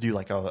knowing when to do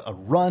like a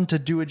run to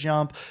do a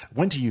jump,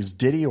 when to use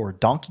Diddy or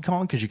Donkey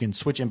Kong, because you can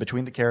switch in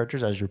between the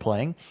characters as you're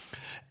playing,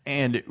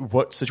 and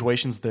what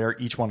situations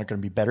each one are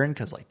going to be better in,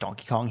 because like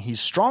Donkey Kong,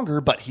 he's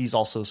stronger, but he's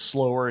also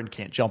slower and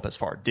can't jump as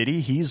far. Diddy,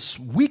 he's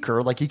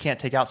weaker, like he can't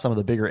take out some of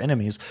the bigger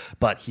enemies,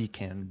 but he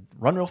can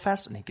run real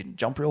fast and he can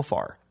jump real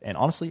far. And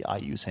honestly, I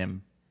use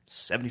him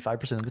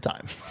 75% of the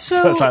time,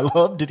 because I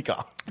love Diddy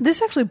Kong.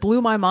 This actually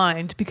blew my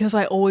mind, because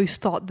I always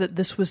thought that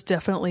this was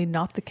definitely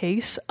not the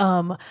case.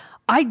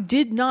 I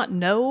did not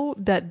know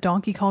that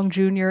Donkey Kong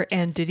Jr.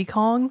 and Diddy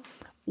Kong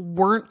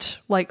weren't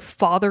like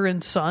father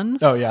and son.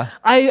 Oh yeah.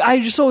 I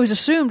just always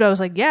assumed, I was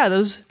like,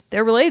 yeah,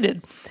 they're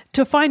related.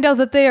 To find out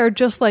that they are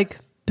just like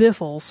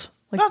biffles,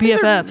 like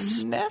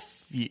BFFs.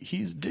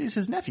 He's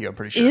his nephew, I'm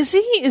pretty sure. Is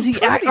he?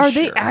 Are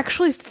they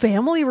actually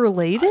family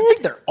related? I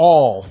think they're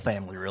all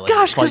family related.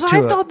 Gosh, because I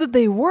thought that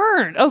they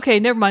weren't. Okay,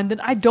 never mind. Then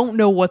I don't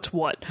know what's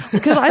what,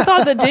 because I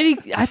thought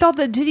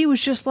that Diddy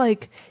was just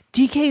like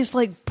DK's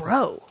like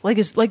bro, like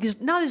his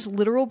not his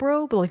literal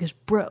bro, but like his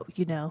bro,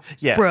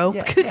 Yeah, bro.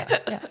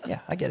 Yeah.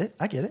 I get it.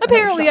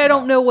 Apparently, I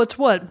don't know what's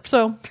what,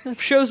 so it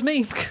shows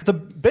me. The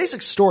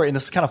basic story, and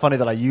this is kind of funny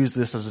that I use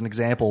this as an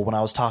example when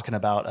I was talking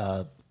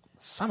about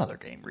some other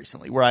game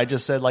recently, where I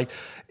just said like,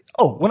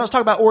 when I was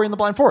talking about Ori and the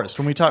Blind Forest,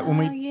 when we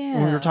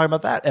were talking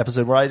about that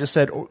episode, where I just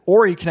said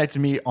Ori connected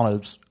me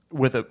on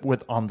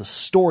the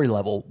story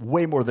level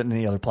way more than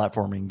any other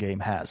platforming game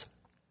has.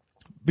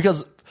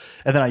 because,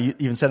 and then I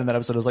even said in that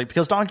episode, I was like,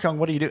 because Donkey Kong,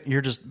 what do you do?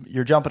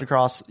 You're jumping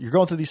across, you're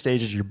going through these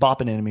stages, you're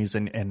bopping enemies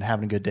and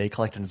having a good day,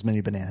 collecting as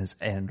many bananas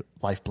and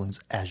life balloons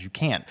as you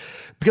can.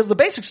 Because the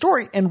basic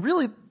story, and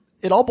really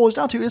it all boils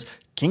down to, is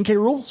King K.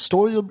 Rool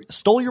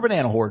stole your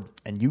banana hoard,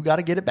 and you got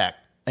to get it back.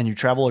 And you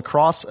travel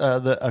across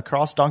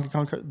Donkey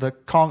Kong, the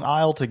Kong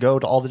Isle, to go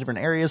to all the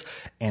different areas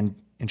and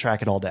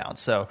track it all down.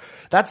 So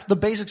that's the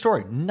basic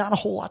story. Not a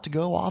whole lot to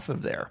go off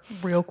of there.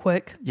 Real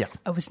quick. Yeah.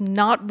 I was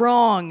not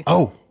wrong.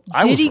 Oh,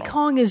 I was Diddy wrong.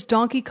 Kong is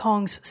Donkey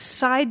Kong's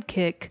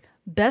sidekick,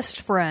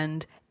 best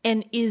friend,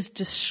 and is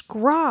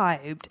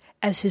described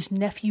as his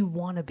nephew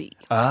wannabe.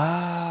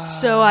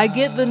 So I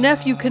get the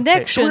nephew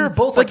connection, So we were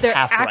both, but like, they're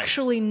half right.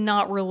 actually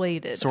not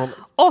related. So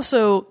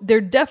also,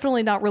 they're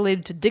definitely not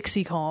related to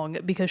Dixie Kong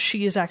because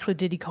she is actually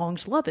Diddy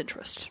Kong's love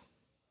interest.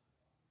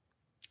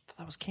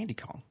 That was Candy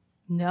Kong.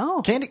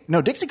 No.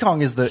 Dixie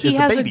Kong is the He is the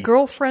has baby. a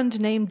girlfriend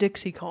named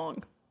Dixie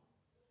Kong.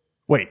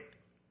 Wait,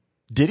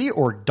 Diddy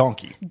or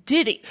Donkey?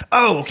 Diddy.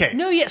 Oh, okay.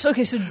 No, yes.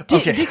 Okay, so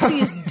Okay.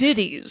 Dixie is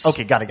Diddy's.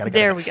 Okay, got it.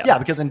 There we go. Yeah,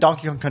 because in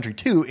Donkey Kong Country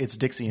 2, it's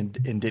Dixie and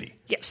Diddy.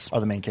 Yes. Are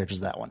the main characters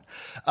of that one.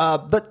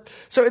 But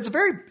so it's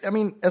very, I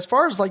mean, as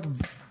far as like,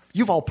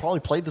 you've all probably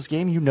played this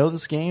game, you know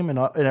this game and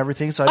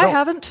everything. So I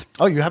haven't.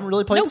 Oh, you haven't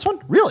really played Nope. this one?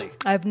 Really?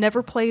 I've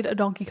never played a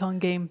Donkey Kong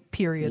game,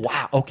 period.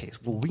 Wow. Okay.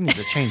 Well, we need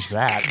to change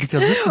that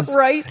because this is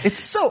Right.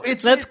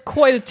 That's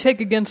quite a tick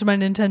against my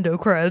Nintendo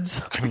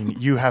creds. I mean,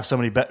 you have so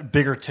many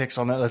bigger ticks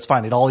on that. That's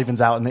fine. It all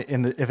evens out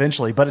in the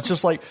eventually. But it's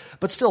just like,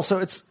 but still. So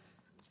it's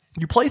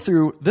you play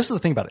through. This is the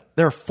thing about it.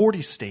 There are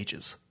 40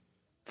 stages.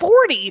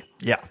 40?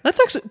 Yeah. That's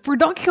actually, for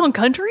Donkey Kong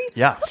Country?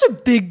 Yeah. That's a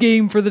big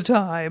game for the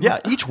time. Yeah.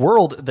 Each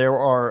world there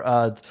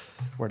are.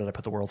 Where did I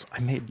put the worlds? I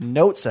made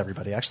notes.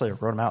 Everybody. Actually, I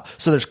wrote them out.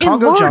 So there's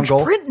Congo large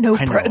Jungle. print, I know.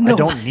 no I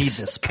don't less. need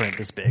this print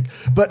this big.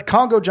 But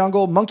Congo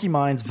Jungle, Monkey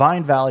Mines,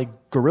 Vine Valley,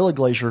 Gorilla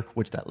Glacier,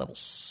 which that level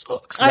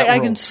sucks. That I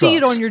world can see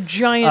it sucks. on your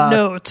giant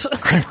notes.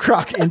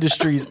 Croc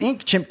Industries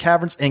Inc., Chimp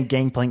Caverns, and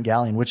Gangplank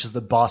Galleon, which is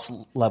the boss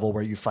level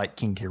where you fight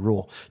King K.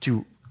 Rool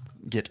to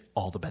get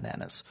all the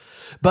bananas.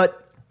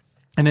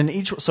 And in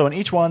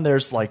each one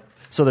there's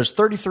there's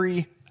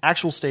 33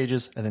 actual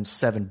stages and then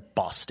 7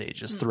 boss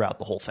stages throughout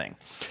the whole thing.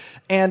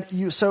 And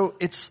you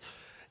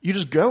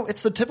just go.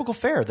 It's the typical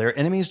fare. There are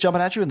enemies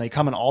jumping at you, and they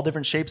come in all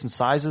different shapes and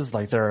sizes.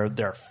 Like there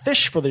are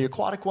fish for the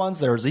aquatic ones.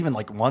 There's even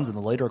like ones in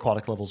the later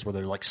aquatic levels where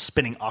they're like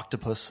spinning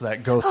octopus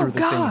that go through the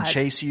thing and God.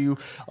 chase you,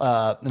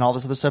 and all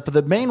this other stuff. But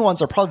the main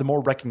ones are probably the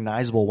more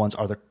recognizable ones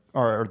are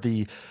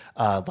the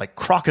like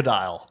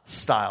crocodile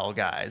style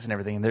guys and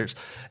everything.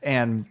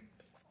 And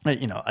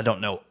I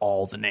don't know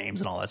all the names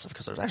and all that stuff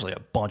because there's actually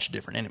a bunch of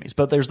different enemies.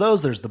 But there's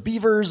the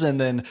beavers, and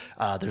then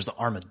there's the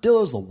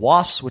armadillos, the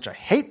wasps, which I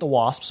hate the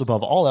wasps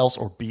above all else,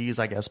 or bees,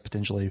 I guess,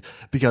 potentially,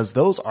 because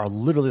those are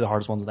literally the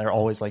hardest ones, and they're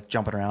always like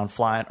jumping around,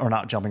 flying, or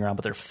not jumping around,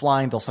 but they're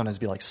flying. They'll sometimes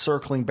be like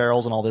circling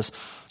barrels and all this.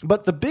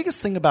 But the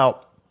biggest thing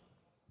about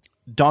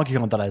Donkey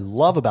Kong that I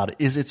love about it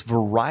is its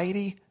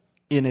variety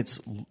in its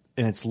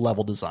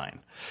level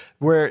design,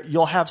 where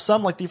you'll have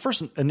some, like the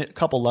first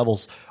couple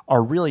levels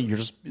are really, you're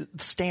just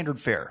standard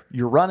fare.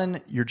 You're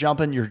running, you're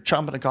jumping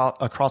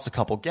across a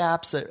couple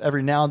gaps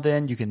every now and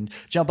then. You can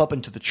jump up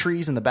into the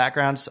trees in the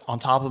background on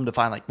top of them to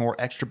find like more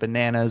extra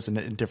bananas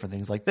and different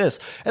things like this.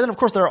 And then of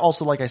course there are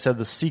also, like I said,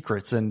 the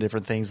secrets and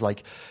different things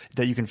like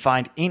that you can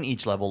find in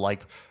each level.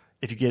 Like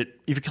if you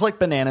collect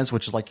bananas,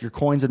 which is like your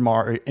coins in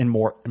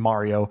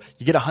Mario,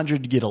 you get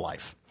 100, you get a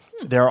life.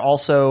 There are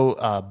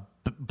also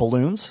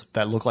balloons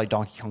that look like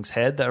Donkey Kong's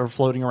head that are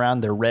floating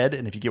around. They're red,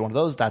 and if you get one of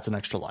those, that's an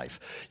extra life.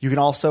 You can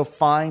also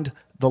find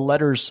the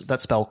letters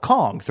that spell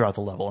Kong throughout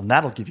the level, and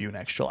that'll give you an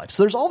extra life.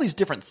 So there's all these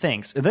different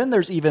things. And then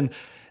there's even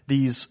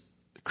these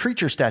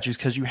creature statues,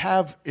 because you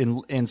have,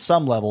 in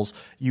some levels,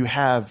 you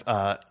have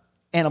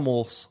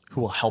animals who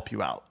will help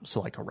you out.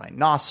 So like a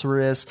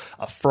rhinoceros,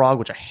 a frog,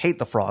 which I hate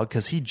the frog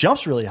because he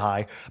jumps really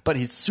high, but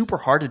he's super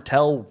hard to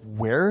tell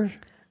where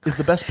is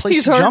the best place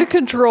He's to hard jump. to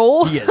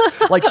control. He is.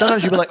 Like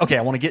sometimes you'll be like, okay,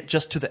 I want to get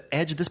just to the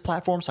edge of this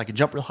platform so I can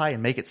jump real high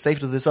and make it safe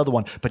to this other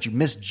one, but you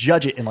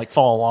misjudge it and like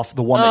fall off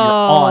the one that you're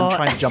on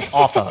trying to jump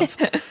off of.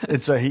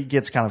 And so he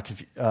gets kind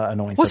of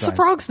annoying. What's sometimes. the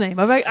frog's name?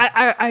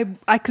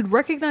 I could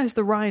recognize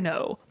the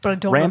rhino, but I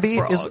don't know the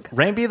frog.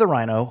 Rambi the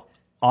rhino,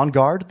 On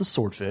Guard the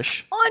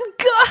swordfish, On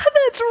God,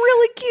 that's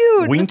really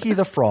cute. Winky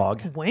the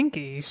frog,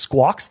 Winky.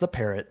 Squawks the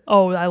parrot,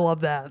 Oh, I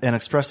love that. and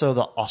Espresso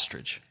the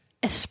ostrich.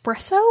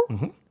 Espresso?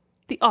 Mm-hmm.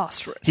 The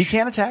ostrich. He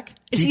can attack.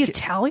 Is he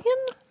Italian?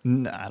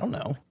 I don't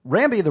know.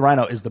 Rambi the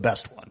Rhino is the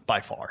best one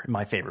by far,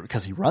 my favorite,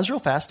 because he runs real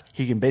fast.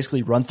 He can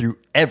basically run through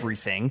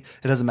everything.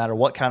 It doesn't matter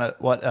what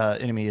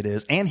enemy it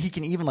is, and he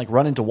can even like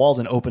run into walls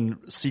and open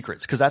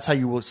secrets, because that's how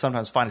you will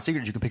sometimes find a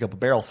secret. You can pick up a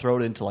barrel, throw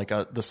it into like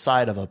the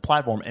side of a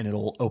platform, and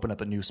it'll open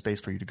up a new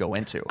space for you to go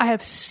into. I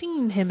have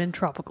seen him in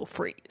Tropical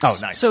Freeze. Oh,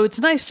 nice. So it's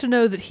nice to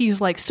know that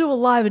he's like still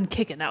alive and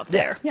kicking out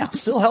there. Yeah,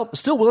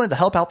 still willing to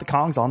help out the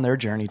Kongs on their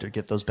journey to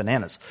get those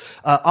bananas.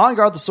 On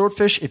Guard the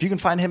swordfish, if you can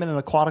find him in an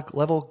aquatic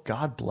level,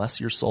 God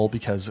bless your soul,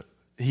 because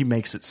he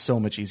makes it so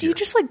much Do easier. you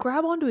just like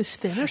grab onto his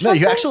fin or something? No,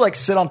 you actually like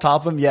sit on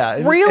top of him.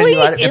 Yeah, Really? and you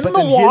ride it. In But the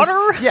then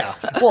water? Yeah.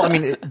 Well, I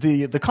mean,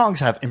 the Kongs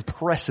have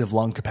impressive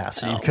lung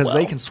capacity because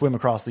they can swim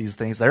across these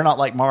things. They're not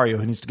like Mario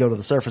who needs to go to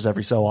the surface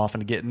every so often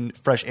to get in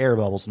fresh air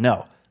bubbles.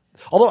 No.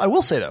 Although I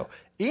will say though,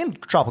 in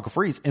Tropical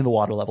Freeze, in the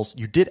water levels,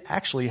 you did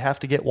actually have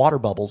to get water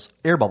bubbles,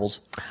 air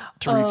bubbles,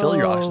 to refill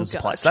your oxygen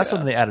supply. So that's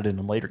something they added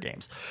in later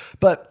games.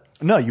 But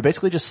no, you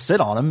basically just sit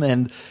on them,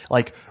 and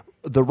like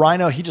the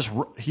Rhino, he just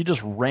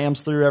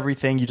rams through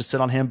everything. You just sit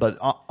on him. But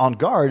on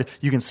guard,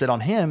 you can sit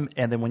on him,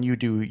 and then when you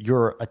do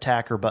your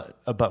attack or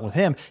button with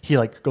him, he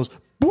like goes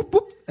boop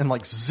boop and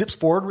like zips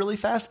forward really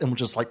fast and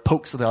just like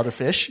pokes the other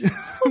fish.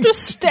 We'll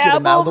just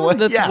stab him.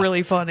 That's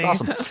really funny.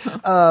 It's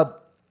awesome.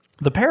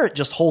 The parrot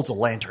just holds a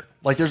lantern.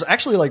 Like there's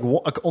actually like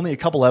only a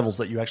couple levels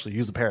that you actually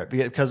use the parrot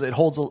because it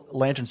holds a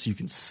lantern so you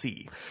can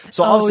see.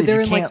 So obviously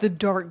they're if you in can't, like the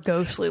dark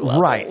ghostly levels.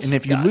 right? And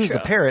if you lose the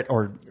Gotcha. parrot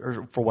or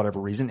for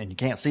whatever reason and you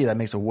can't see, that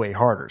makes it way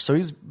harder. So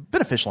he's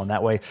beneficial in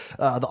that way.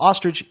 The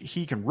ostrich,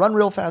 he can run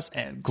real fast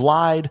and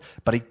glide,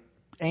 but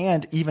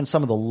and even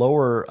some of the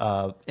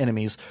lower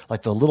enemies,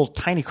 like the little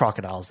tiny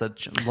crocodiles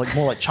that like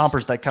more like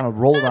chompers that kind of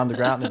roll around the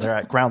ground and they're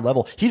at ground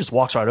level, he just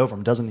walks right over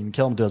them, doesn't even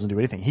kill them, doesn't do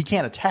anything. He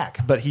can't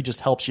attack, but he just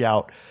helps you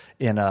out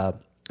in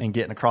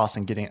getting across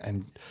and getting,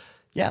 and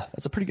yeah,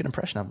 that's a pretty good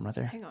impression of him right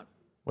there. Hang on.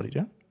 What are you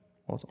doing?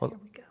 There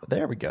we go.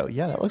 There we go.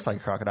 Yeah, that looks like a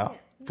crocodile.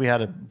 If we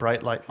had a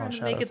bright light on To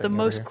shadow make it the thing over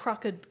most here.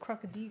 crocodile.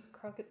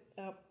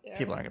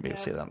 People aren't going to be able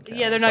to see that on camera.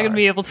 Yeah, they're not going to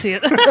be able to see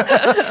it.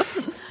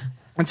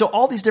 And so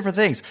all these different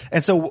things.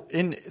 And so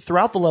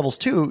throughout the levels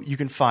too, you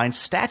can find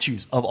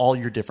statues of all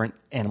your different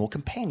animal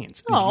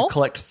companions. And if you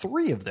collect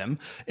 3 of them,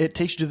 it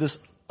takes you to this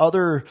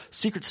other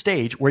secret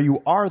stage where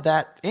you are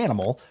that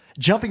animal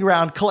jumping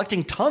around,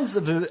 collecting tons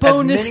of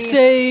Bonus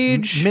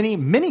stage.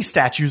 many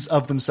statues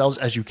of themselves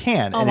as you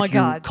can. And my if you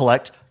God.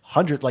 collect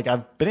hundreds, like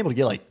I've been able to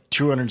get like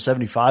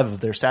 275 of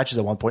their statues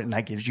at one point, and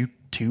that gives you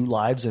 2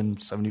 lives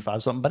and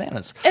 75 something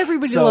bananas.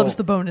 Everybody loves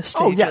the bonus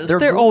stages. Oh yeah,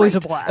 they're always a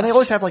blast. And they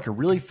always have like a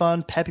really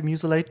fun, peppy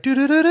music like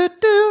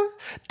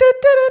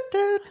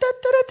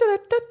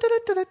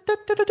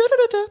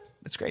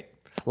it's great.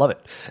 Love it.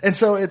 And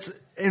so it's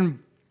in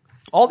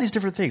all these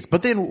different things.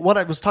 But then what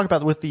I was talking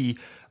about with the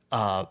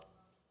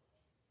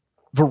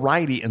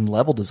variety in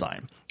level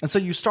design. And so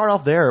you start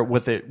off there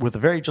with a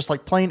very just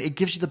like plain, it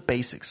gives you the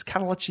basics,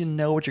 kind of lets you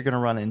know what you're going to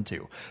run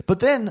into. But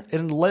then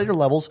in later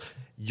levels,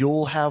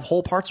 you'll have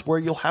whole parts where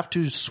you'll have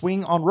to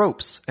swing on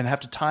ropes and have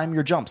to time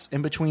your jumps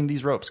in between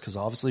these ropes because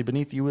obviously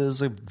beneath you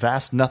is a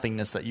vast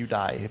nothingness that you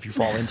die if you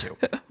fall into.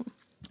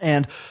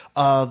 And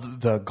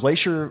the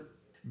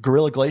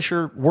Gorilla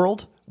Glacier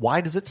world,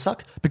 why does it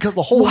suck? Because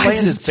the whole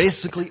land is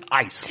basically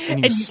ice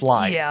and you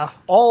slide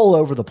all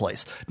over the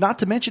place. Not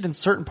to mention in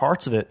certain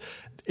parts of it,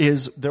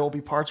 there will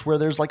be parts where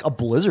there's like a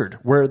blizzard,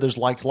 where there's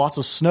like lots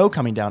of snow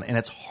coming down and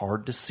it's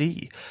hard to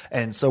see.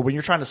 And so when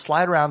you're trying to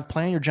slide around,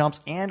 plan your jumps,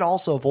 and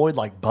also avoid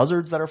like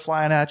buzzards that are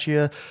flying at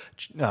you,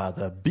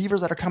 the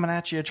beavers that are coming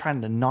at you,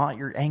 trying to gnaw at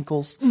your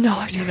ankles.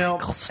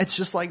 Ankles. It's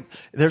just like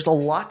there's a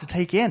lot to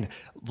take in.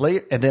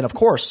 And then, of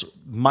course,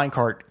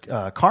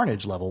 Minecart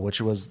Carnage level,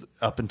 which was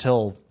up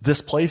until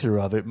this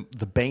playthrough of it,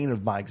 the bane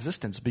of my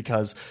existence,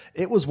 because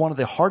it was one of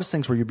the hardest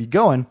things where you'd be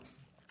going.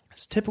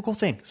 It's a typical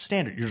thing,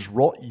 standard. You just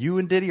roll. You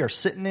and Diddy are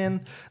sitting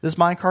in this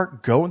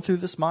minecart, going through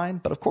this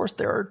mine. But of course,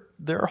 there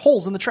are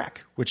holes in the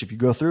track, which if you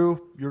go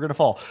through, you're going to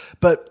fall.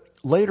 But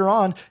later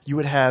on, you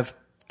would have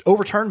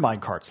overturned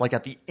minecarts, like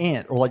at the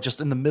end, or like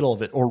just in the middle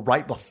of it, or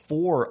right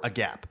before a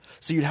gap.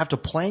 So you'd have to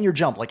plan your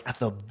jump like at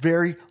the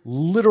very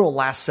literal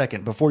last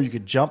second before you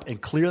could jump and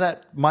clear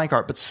that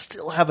minecart, but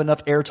still have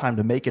enough airtime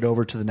to make it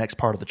over to the next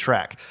part of the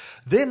track.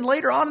 Then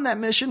later on in that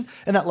mission,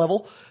 in that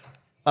level,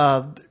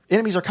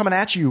 enemies are coming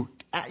at you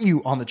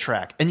on the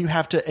track, and you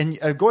have to, and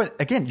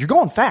you're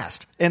going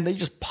fast, and they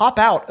just pop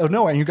out of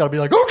nowhere, and you got to be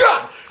like, oh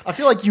god! I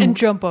feel like you and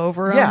jump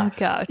over them.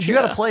 Gotcha. You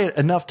got to play it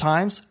enough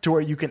times to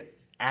where you can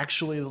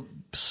actually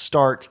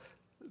start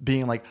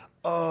being like,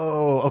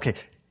 oh, okay,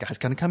 guy's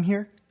gonna come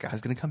here,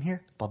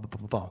 blah blah blah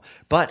blah blah.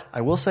 But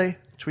I will say,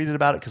 tweeted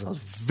about it because I was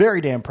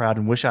very damn proud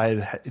and wish I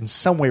had in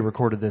some way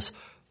recorded this.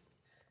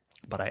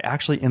 But I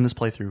actually, in this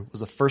playthrough, was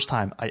the first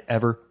time I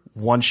ever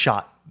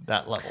one-shot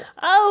that level.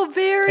 Oh,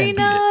 very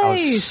nice. I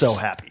was so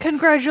happy.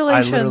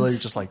 Congratulations. I literally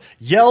just like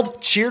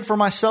yelled, cheered for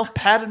myself,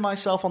 patted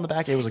myself on the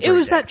back. It was a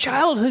great day. That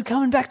childhood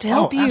coming back to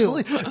help you.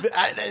 Absolutely.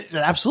 It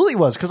absolutely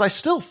was, because I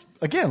still,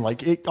 again,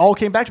 like it all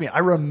came back to me. I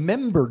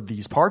remembered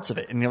these parts of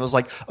it, and it was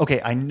like,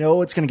 okay, I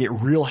know it's going to get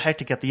real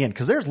hectic at the end,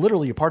 because there's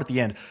literally a part at the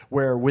end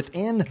where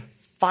within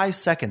 5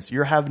 seconds,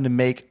 you're having to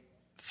make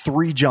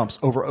 3 jumps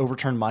over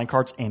overturned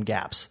minecarts and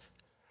gaps.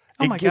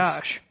 Oh my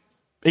gosh.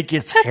 It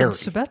gets hairy.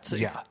 To Betsy.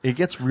 Yeah, it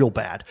gets real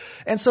bad.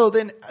 And so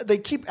then they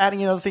keep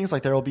adding in other things.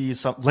 Like there will be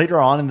some later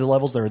on in the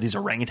levels, there are these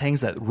orangutans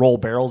that roll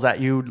barrels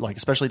at you, like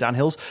especially down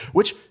hills,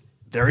 which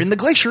they're in the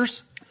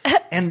glaciers.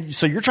 And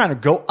so you're trying to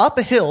go up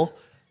a hill,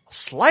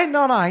 sliding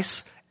on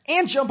ice,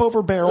 and jump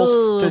over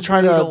barrels to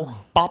try to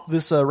bop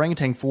this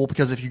orangutan fool,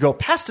 because if you go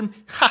past him,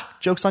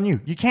 joke's on you.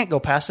 You can't go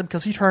past him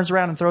because he turns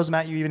around and throws them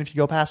at you even if you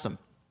go past him.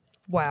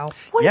 Wow.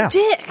 What a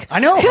dick. I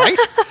know, right?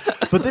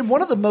 But then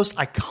one of the most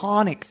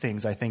iconic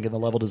things, I think, in the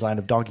level design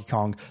of Donkey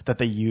Kong that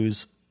they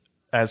use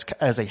as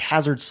a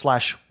hazard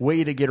 /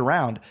 way to get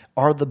around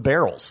are the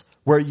barrels,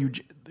 where you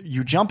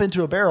jump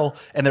into a barrel,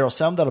 and there are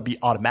some that'll be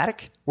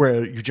automatic,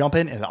 where you jump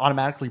in and it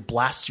automatically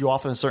blasts you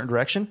off in a certain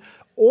direction,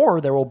 or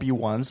there will be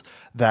ones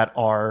that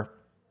are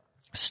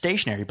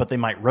stationary, but they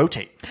might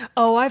rotate.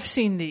 Oh, I've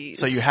seen these.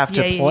 So you have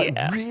to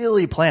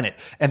really plan it,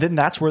 and then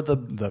that's where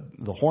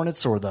the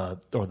hornets or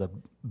the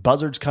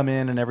buzzards come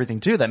in and everything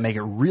too, that make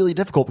it really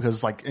difficult,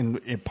 because like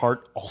in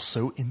part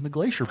also in the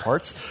glacier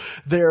parts,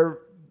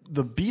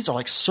 the bees are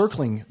like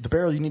circling the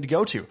barrel you need to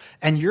go to,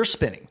 and you're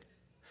spinning.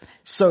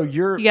 So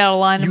you gotta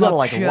line it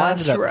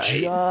up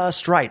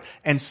just right.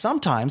 And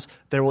sometimes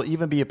there will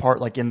even be a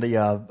part, like in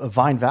the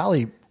Vine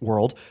Valley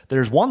world,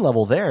 there's one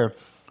level there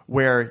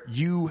where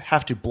you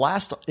have to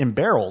blast in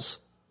barrels,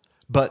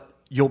 but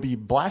you'll be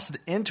blasted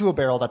into a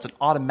barrel that's an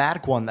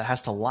automatic one that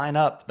has to line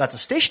up. That's a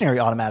stationary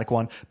automatic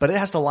one, but it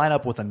has to line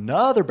up with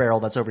another barrel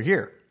that's over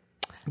here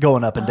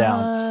going up and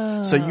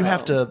down. So you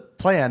have to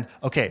plan,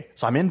 okay,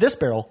 so I'm in this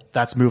barrel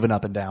that's moving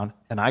up and down,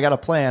 and I got to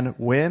plan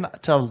when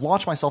to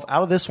launch myself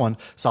out of this one,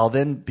 so I'll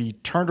then be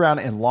turned around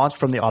and launched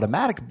from the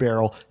automatic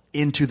barrel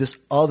into this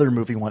other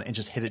moving one and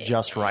just hit it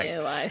just right.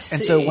 I see.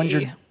 And so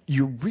when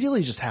you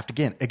really just have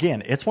to,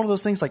 again, it's one of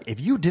those things, like if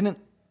you didn't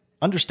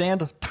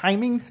understand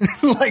timing,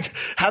 like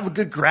have a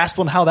good grasp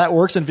on how that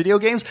works in video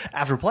games,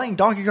 after playing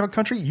Donkey Kong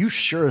Country, you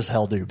sure as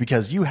hell do,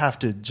 because you have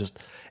to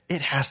it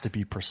has to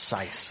be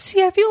precise.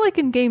 See, I feel like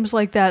in games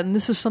like that, and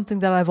this is something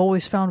that I've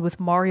always found with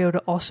Mario to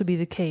also be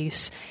the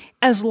case,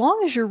 as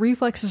long as your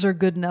reflexes are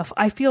good enough,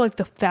 I feel like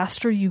the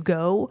faster you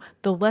go,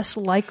 the less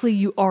likely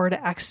you are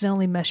to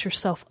accidentally mess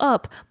yourself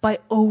up by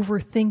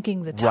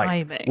overthinking the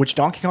timing. Right. Which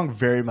Donkey Kong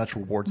very much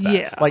rewards that.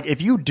 Yeah. Like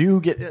if you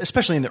do get,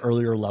 especially in the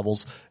earlier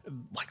levels,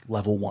 like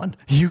level 1,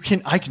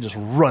 I can just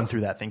run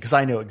through that thing because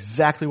I know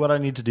exactly what I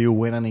need to do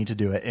when I need to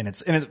do it, and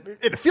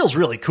it feels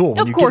really cool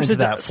when you get into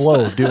that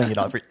flow of doing it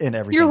and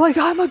everything. You're like,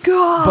 I'm a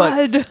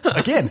god. But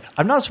again,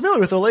 I'm not as familiar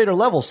with the later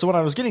levels, so when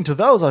I was getting to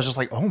those, I was just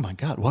like, oh my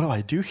god, what do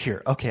I do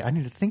here? Okay, I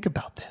need to think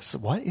about this.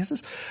 What is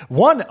this?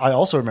 One I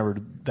also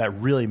remember that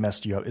really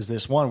messed you up is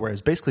this one where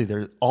it's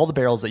basically all the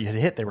barrels that you had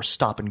hit, they were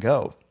stop and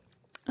go.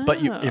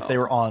 But if they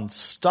were on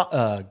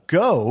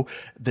go,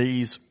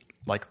 these,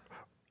 like,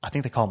 I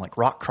think they call them like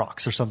rock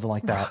crocs or something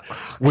like that,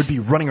 would be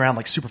running around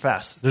like super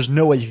fast. There's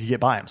no way you could get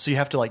by them. So you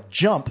have to like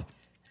jump,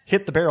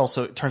 hit the barrel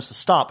so it turns to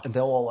stop, and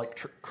they'll all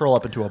like curl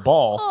up into a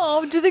ball.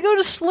 Oh, do they go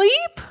to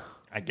sleep?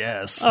 I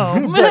guess.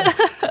 Oh.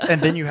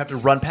 And then you have to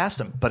run past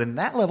them. But in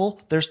that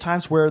level, there's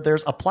times where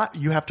there's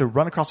you have to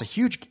run across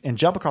and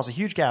jump across a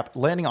huge gap,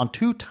 landing on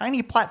 2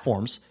 tiny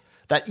platforms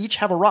that each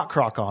have a rock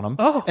croc on them.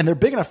 Oh. And they're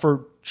big enough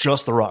for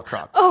just the rock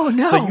croc. Oh,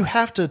 no. So you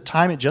have to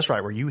time it just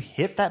right, where you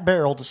hit that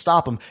barrel to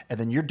stop them, and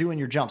then you're doing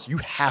your jumps. You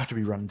have to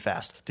be running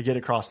fast to get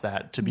across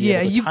that, to be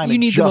able to time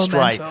it just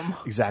right.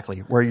 Exactly,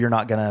 where you're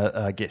not going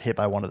to get hit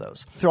by one of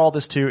those. Through all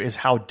this, too, is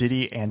how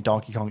Diddy and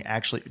Donkey Kong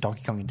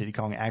and Diddy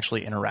Kong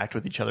actually interact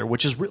with each other,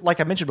 which is, like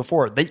I mentioned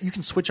before, you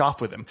can switch off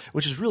with them,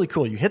 which is really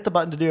cool. You hit the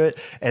button to do it,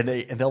 and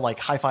they'll like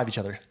high-five each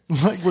other.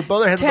 Like with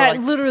both their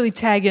hands. Literally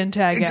tag in,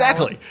 tag out.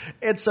 Exactly.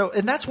 And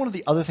that's one of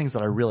the other things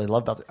that I really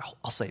love about it.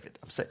 I'll save it.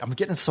 I'm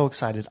getting so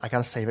excited. I got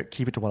to save it,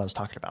 keep it to what I was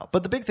talking about.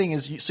 But the big thing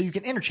is, so you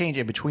can interchange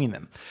in between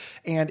them.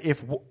 And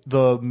if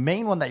the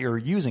main one that you're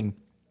using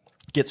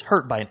gets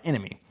hurt by an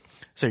enemy,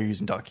 so you're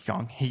using Donkey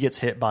Kong, he gets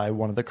hit by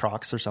one of the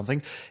crocs or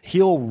something,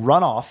 he'll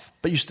run off,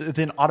 but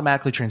then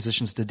automatically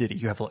transitions to Diddy.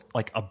 You have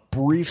like a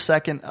brief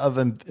second of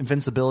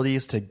invincibility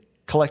to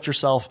collect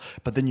yourself,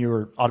 but then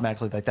you're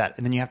automatically like that.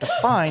 And then you have to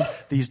find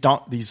these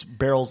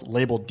barrels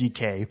labeled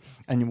DK,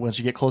 and once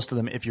you get close to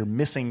them, if you're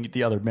missing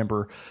the other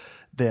member,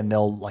 then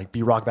they'll like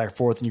be rocked back and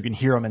forth, and you can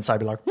hear them inside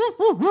be like,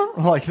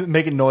 like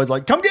making noise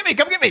like, come get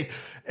me.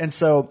 And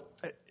so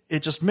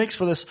it just makes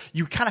for this,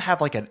 you kind of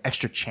have like an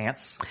extra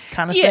chance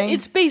kind of thing. Yeah,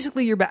 it's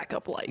basically your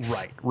backup life.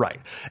 Right.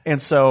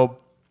 And so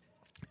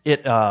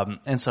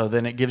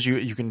then it gives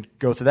you can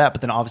go through that, but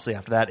then obviously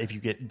after that, if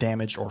you get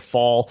damaged or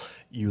fall,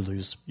 you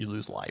lose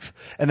life.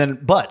 And then,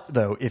 but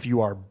though,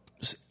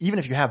 even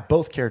if you have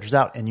both characters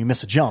out and you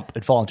miss a jump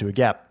and fall into a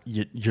gap,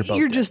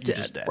 you're just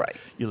dead. Right.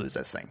 You lose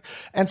this thing.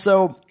 And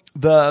so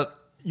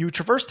you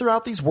traverse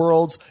throughout these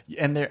worlds,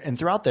 and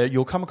throughout there,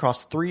 you'll come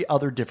across 3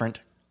 other different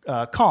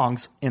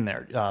Kongs in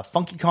there: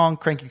 Funky Kong,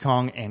 Cranky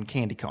Kong, and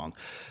Candy Kong.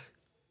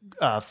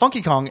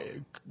 Funky Kong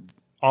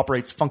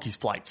operates Funky's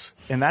flights,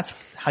 and that's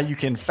how you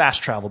can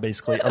fast travel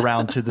basically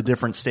around to the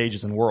different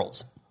stages and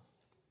worlds.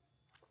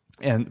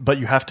 But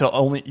you have to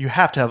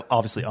have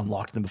obviously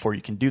unlocked them before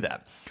you can do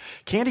that.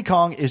 Candy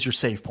Kong is your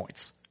save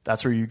points.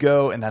 That's where you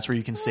go, and that's where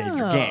you can save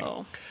your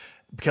game.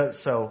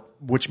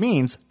 Which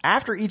means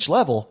after each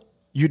level,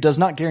 does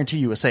not guarantee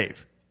you a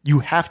save. You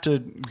have to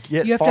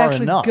get You have to far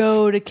actually enough.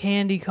 go to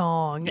Candy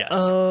Kong. Yes.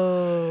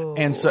 Oh.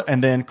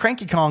 And then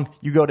Cranky Kong,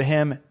 you go to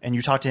him and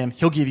you talk to him.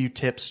 He'll give you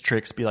tips,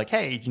 tricks, be like,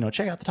 hey,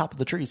 check out the top of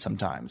the tree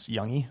sometimes,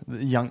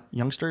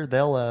 youngster.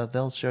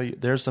 They'll show you.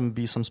 There's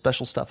some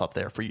special stuff up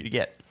there for you to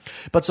get.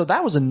 But so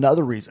that was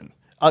another reason.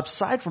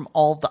 Aside from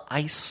all the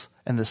ice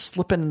and the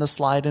slipping and the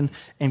sliding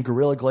and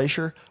Gorilla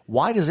Glacier,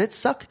 why does it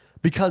suck?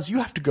 Because you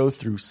have to go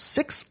through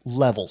 6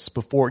 levels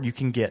before you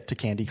can get to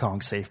Candy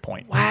Kong's save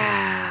point.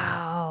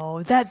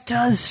 Wow, that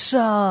does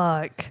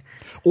suck.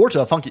 Or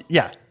to a funky,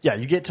 you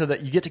get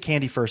to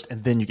Candy first,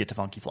 and then you get to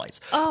Funky Flights.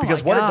 Oh,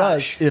 because what it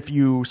does, if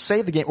you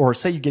save the game, or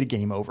say you get a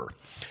game over,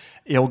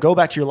 it'll go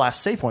back to your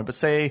last save point. But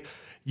say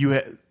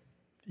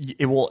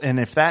it will, and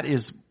if that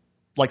is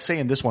like say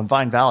in this one,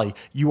 Vine Valley,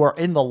 you are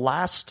in the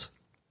last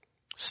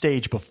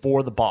stage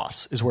before the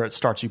boss is where it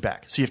starts you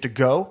back. So you have to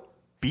go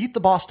beat the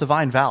boss to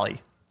Vine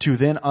Valley to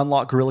then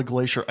unlock Gorilla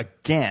Glacier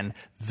again.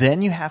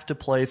 Then you have to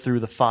play through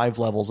the 5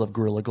 levels of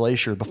Gorilla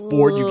Glacier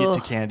before you get to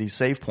Candy's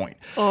save point.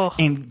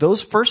 And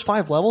those first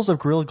 5 levels of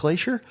Gorilla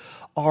Glacier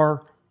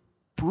are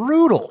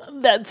brutal.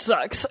 That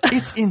sucks.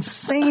 It's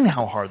insane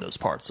how hard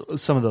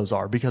some of those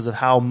are, because of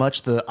how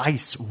much the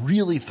ice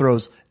really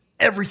throws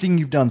everything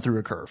you've done through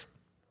a curve.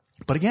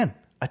 But again,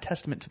 a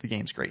testament to the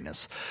game's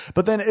greatness.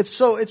 But then it's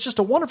just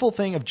a wonderful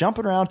thing of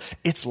jumping around.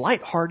 It's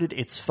lighthearted.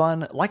 It's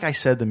fun. Like I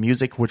said, the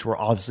music, which we're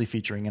obviously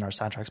featuring in our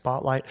soundtrack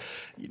spotlight,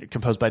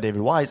 composed by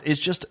David Wise,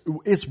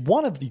 is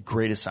one of the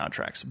greatest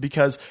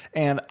soundtracks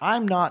and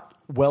I'm not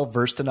well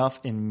versed enough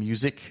in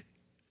music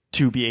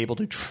to be able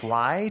to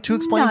try to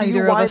explain to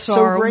you why it's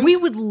so great. We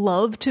would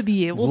love to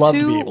be able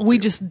to. We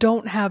just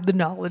don't have the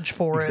knowledge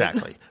for it.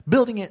 Exactly.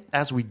 Building it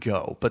as we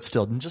go, but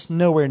still just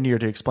nowhere near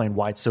to explain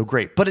why it's so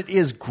great. But it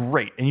is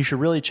great, and you should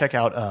really check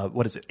out,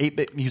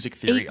 8-Bit Music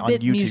Theory on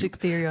YouTube. Music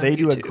Theory on they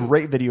do YouTube. a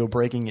great video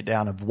breaking it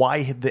down of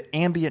why the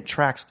ambient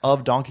tracks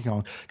of Donkey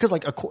Kong, because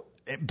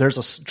there's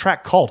a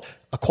track called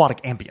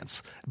Aquatic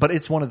Ambience, but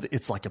it's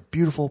like a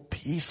beautiful,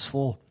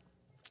 peaceful,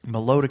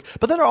 melodic,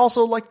 but then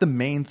also like the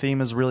main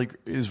theme is really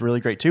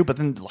great too. But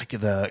then like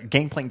the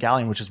Gangplank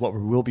Galleon, which is what we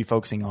will be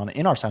focusing on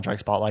in our soundtrack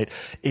spotlight,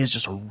 is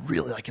just a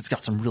really it's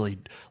got some really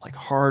like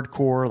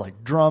hardcore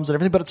like drums and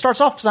everything. But it starts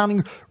off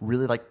sounding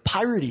really like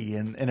piratey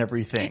and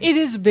everything. It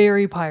is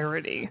very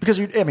piratey because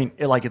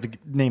like the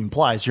name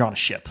implies, you're on a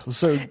ship.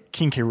 So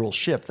King K. Rool's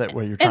ship that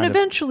way you're trying. And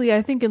eventually,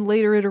 I think in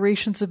later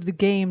iterations of the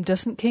game,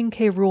 doesn't King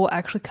K. Rool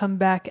actually come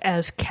back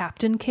as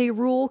Captain K.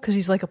 Rool because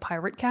he's like a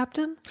pirate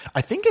captain?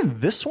 I think in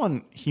this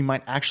one, he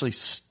might actually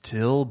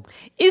still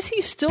is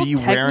he still be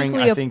wearing.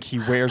 I think he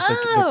wears the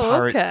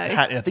pirate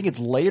hat. I think it's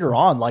later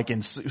on, like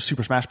in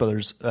Super Smash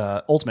Brothers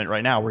Ultimate,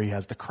 right now, where he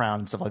has the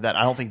crown and stuff like that.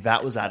 I don't think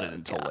that was added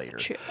until later.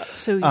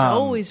 So he's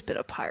always been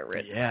a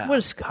pirate. Yeah, what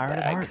a scumbag. Pirate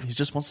at heart. He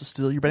just wants to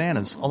steal your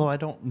bananas. Although I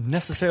don't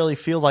necessarily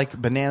feel like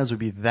bananas would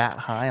be that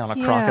high on a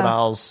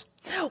crocodile's.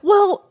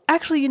 Well,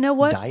 actually, you know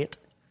what? Diet.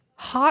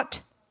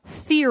 Hot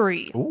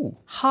theory. Ooh.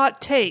 Hot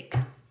take.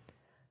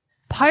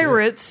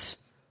 Pirates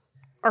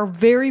are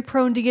very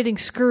prone to getting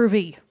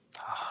scurvy.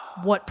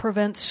 What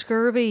prevents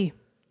scurvy?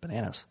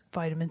 Bananas.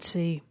 Vitamin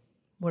C.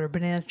 What are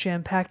bananas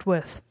jam-packed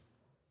with?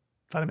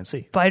 Vitamin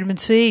C. Vitamin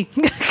C.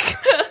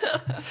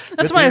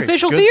 That's my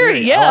official Good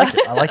theory. Yeah.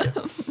 I like it.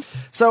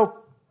 So,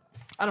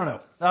 I don't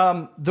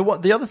know.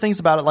 The other things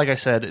about it, like I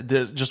said,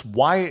 just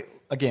why,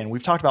 again,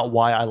 we've talked about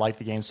why I like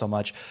the game so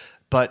much,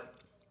 but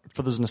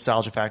for those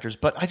nostalgia factors,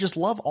 but I just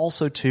love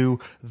also too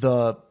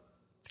the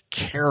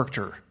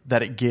character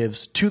that it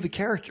gives to the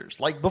characters.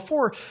 Like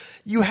before,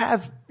 you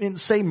have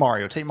take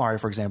Mario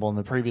for example, in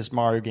the previous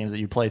Mario games that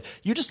you played,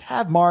 you just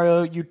have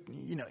Mario,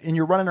 and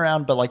you're running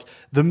around, but like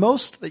the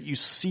most that you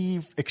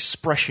see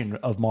expression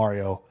of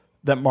Mario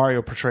that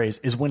Mario portrays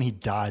is when he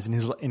dies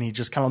and he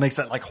just kind of makes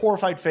that like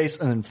horrified face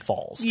and then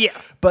falls. Yeah.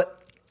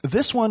 But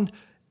this one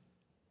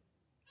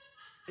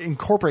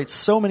incorporates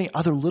so many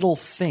other little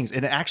things,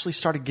 and it actually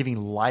started giving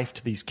life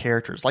to these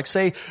characters. Like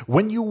say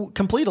when you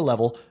complete a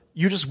level,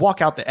 you just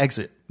walk out the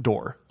exit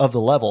door of the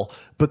level,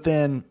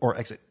 or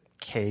exit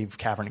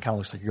cavern. It kind of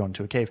looks like you're going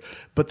into a cave.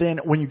 But then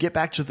when you get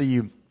back to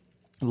the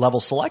level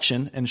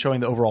selection and showing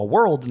the overall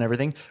world and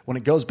everything, when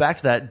it goes back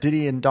to that,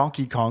 Diddy and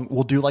Donkey Kong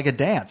will do like a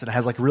dance, and it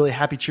has like really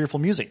happy, cheerful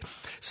music.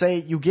 Say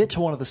you get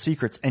to one of the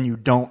secrets and you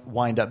don't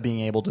wind up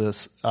being able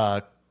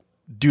to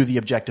do the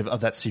objective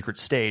of that secret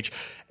stage.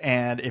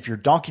 And if you're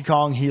Donkey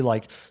Kong, he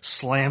like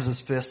slams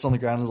his fists on the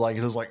ground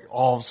and is like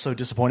all so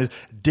disappointed.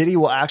 Diddy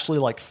will actually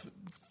like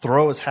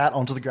throw his hat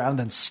onto the ground and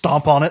then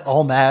stomp on it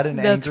all mad and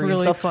That's angry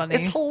really and stuff. Funny.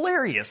 It's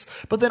hilarious.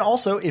 But then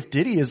also, if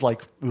Diddy is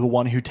like the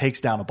one who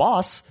takes down a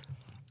boss,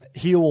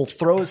 he will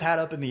throw his hat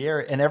up in the air,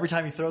 and every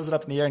time he throws it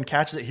up in the air and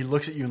catches it, he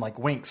looks at you and like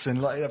winks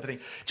and like everything.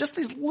 Just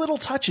these little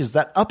touches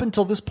that up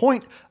until this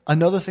point,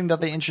 another thing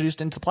that they introduced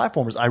into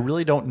platformers. I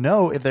really don't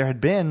know if there had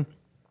been,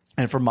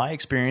 and from my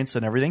experience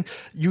and everything,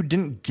 you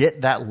didn't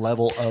get that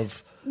level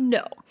of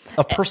No.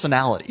 of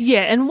personality.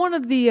 Yeah, and one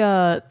of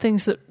the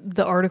things that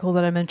the article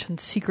that I mentioned,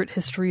 Secret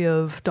History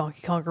of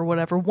Donkey Kong or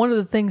whatever, one of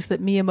the things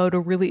that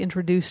Miyamoto really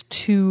introduced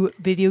to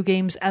video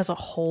games as a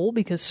whole,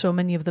 because so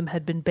many of them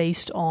had been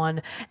based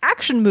on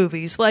action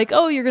movies, like,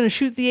 oh, you're going to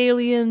shoot the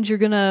aliens, you're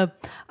going to,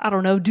 I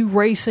don't know, do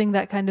racing,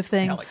 that kind of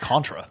thing. Yeah, like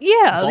Contra.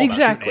 Yeah, It's all about shooting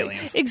exactly.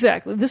 aliens.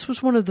 Exactly. This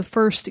was one of the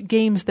first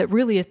games that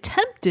really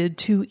attempted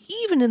to,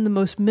 even in the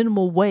most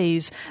minimal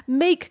ways,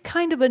 make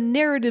kind of a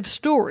narrative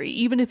story,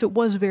 even if it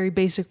was very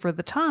basic for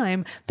the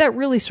time. That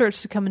really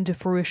starts to come into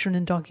fruition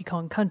in Donkey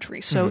Kong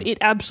Country. So it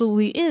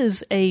absolutely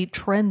is a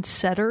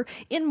trendsetter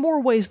in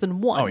more ways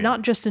than one,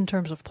 not just in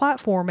terms of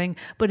platforming,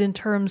 but in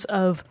terms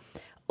of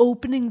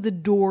opening the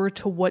door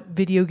to what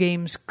video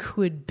games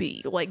could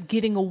be, like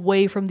getting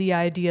away from the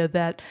idea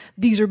that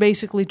these are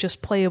basically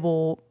just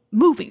playable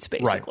movies,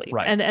 basically.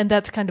 Right. And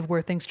that's kind of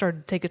where things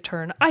started to take a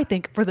turn, I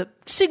think, for the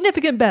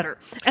significant better.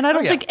 And I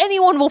don't think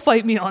anyone will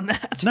fight me on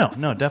that.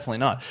 No, definitely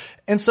not.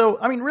 And so,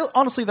 I mean,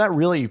 honestly, that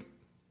really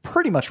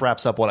pretty much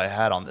wraps up what I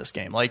had on this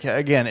game. Like,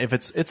 again, if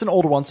it's an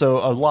older one, so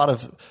a lot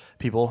of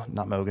people,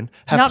 not Mogan,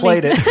 have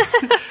played it,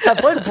 have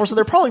played it before, so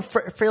they're probably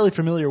fairly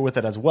familiar with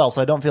it as well.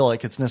 So I don't feel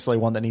like it's necessarily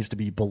one that needs to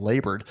be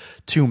belabored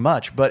too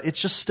much, but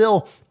it's just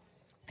still,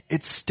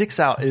 it sticks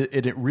out.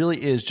 It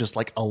really is just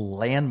like a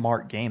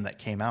landmark game that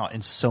came out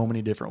in so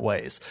many different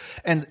ways.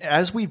 And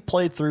as we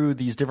played through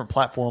these different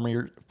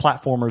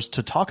platformers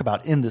to talk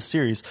about in this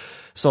series,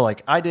 so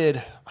like I did,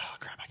 oh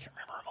crap, I can't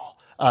remember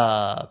them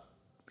all.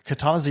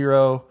 Katana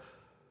Zero,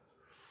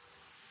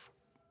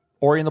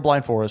 Ori and the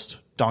Blind Forest,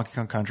 Donkey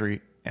Kong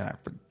Country, and I'm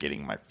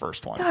forgetting my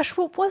first one. Gosh,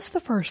 what was the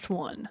first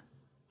one?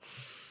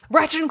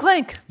 Ratchet and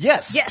Clank.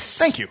 Yes.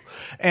 Thank you.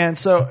 And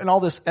so, and all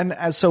this, and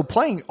as so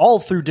playing all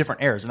through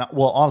different eras, and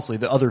well, honestly,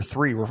 the other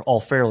three were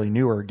all fairly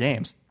newer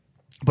games,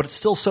 but it's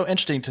still so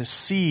interesting to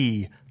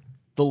see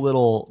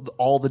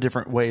all the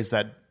different ways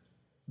that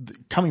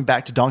coming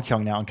back to Donkey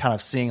Kong now and kind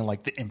of seeing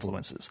like the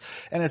influences.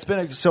 And it's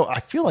been, so I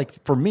feel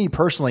like for me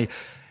personally,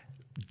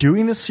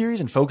 doing this series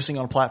and focusing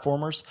on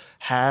platformers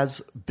has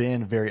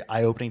been very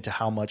eye-opening to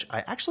how much I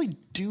actually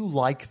do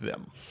like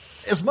them.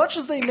 As much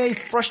as they may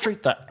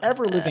frustrate the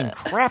ever-living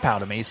crap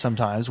out of me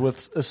sometimes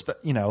with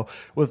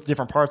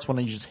different parts when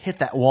you just hit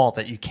that wall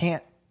that you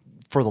can't,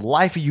 for the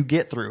life of you,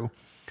 get through.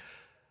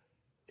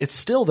 It's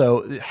still,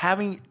 though,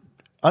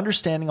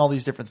 understanding all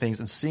these different things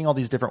and seeing all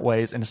these different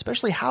ways, and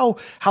especially how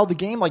the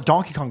game, like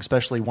Donkey Kong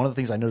especially, one of the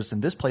things I noticed in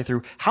this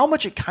playthrough, how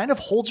much it kind of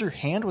holds your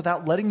hand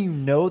without letting you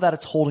know that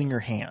it's holding your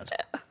hand.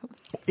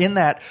 In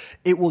that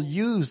it will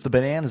use the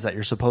bananas that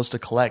you're supposed to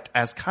collect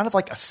as kind of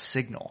like a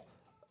signal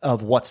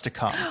of what's to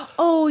come.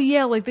 Oh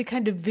yeah, like they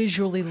kind of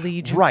visually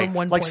lead you right. from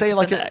one like point say to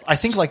like the next. I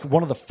think like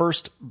one of the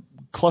first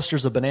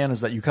clusters of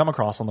bananas that you come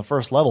across on the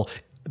first level,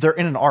 they're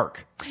in an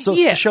arc. So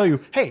it's to show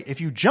you, hey,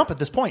 if you jump at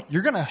this point,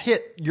 you're going to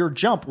hit, your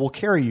jump will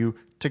carry you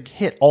to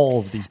hit all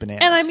of these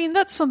bananas. And I mean,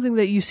 that's something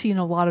that you see in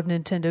a lot of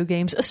Nintendo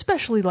games,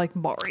 especially like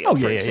Mario,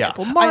 for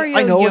example. Yeah. Mario,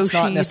 I know Yoshi,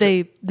 it's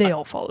not they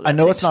all follow that I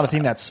know same it's not a style.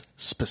 thing that's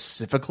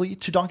specifically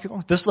to Donkey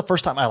Kong. This is the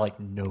first time I like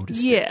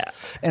noticed it. Yeah.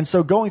 And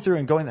so going through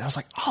and going there, I was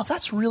like, oh,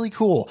 that's really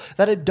cool.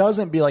 That it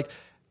doesn't be like,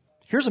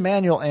 here's a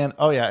manual and,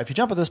 oh yeah, if you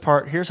jump at this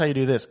part, here's how you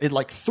do this. It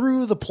like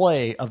through the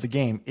play of the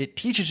game, it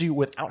teaches you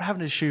without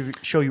having to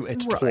show you a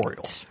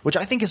tutorial, which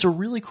I think is a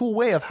really cool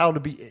way of how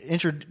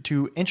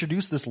to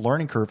introduce this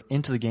learning curve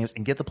into the games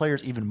and get the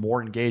players even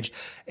more engaged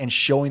and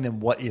showing them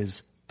what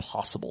is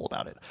possible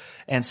about it.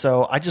 And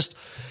so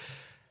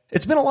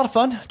it's been a lot of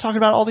fun talking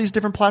about all these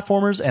different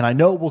platformers, and I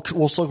know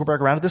we'll circle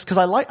back around to this because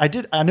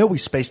I know we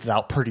spaced it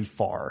out pretty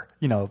far,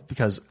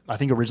 because I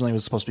think originally it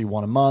was supposed to be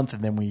one a month,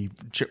 and then we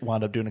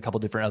wound up doing a couple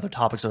different other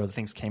topics or other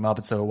things came up,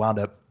 and so it wound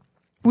up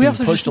we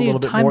also pushed just a little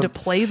needed bit time more to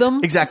play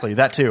them. Exactly,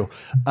 that too.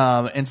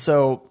 And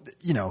so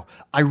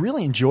I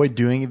really enjoyed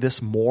doing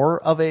this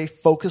more of a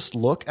focused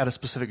look at a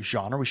specific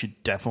genre. We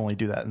should definitely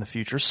do that in the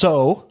future.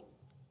 So,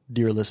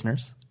 dear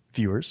listeners,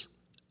 viewers,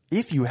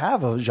 if you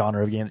have a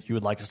genre of game that you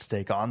would like us to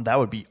take on, that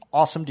would be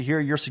awesome to hear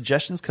your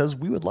suggestions, because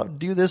we would love to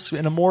do this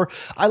in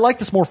I like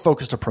this more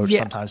focused approach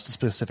sometimes to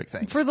specific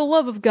things. For the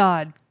love of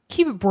God,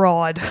 keep it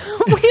broad.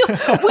 we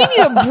need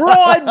a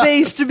broad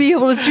base to be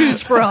able to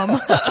choose from.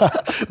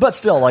 But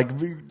still, like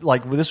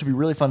this would be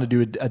really fun to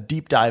do a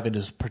deep dive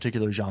into a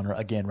particular genre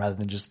again, rather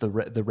than just the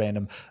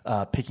random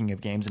picking of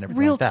games and everything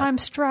Real-time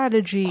like that.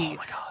 strategy. Oh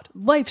my God.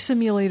 Life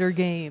simulator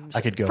games.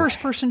 I could go.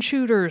 First-person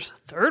shooters.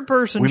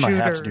 Third-person shooters. We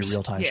might have to do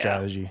real-time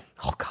strategy.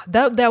 Oh God,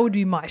 that would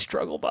be my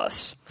struggle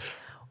bus.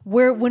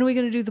 When are we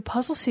going to do the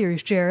puzzle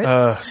series, Jared?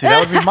 See,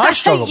 that would be my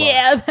struggle bus.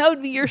 Yeah, that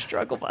would be your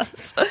struggle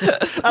bus.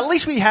 At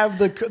least we have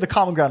the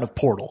common ground of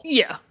Portal.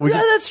 Yeah,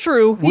 that's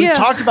true. We've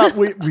talked about,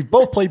 we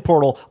both played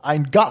Portal. I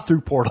got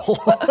through Portal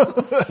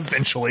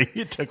eventually.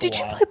 It took a while. Did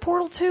you play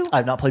Portal 2? I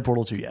have not played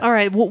Portal 2 yet. All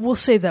right, we'll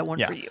save that one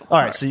for you. All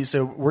right,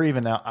 so we're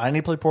even now. I need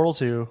to play Portal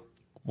 2,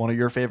 one of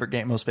your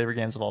most favorite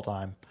games of all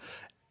time,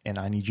 and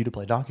I need you to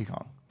play Donkey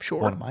Kong.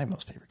 Sure. One of my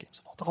most favorite games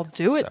of all time. I'll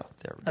do it. So,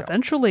 there we go.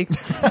 Eventually.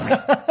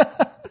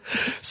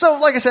 So,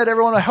 like I said,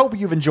 everyone, I hope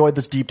you've enjoyed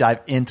this deep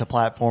dive into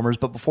platformers.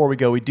 But before we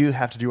go, we do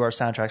have to do our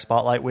soundtrack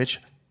spotlight, which,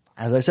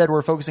 as I said,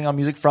 we're focusing on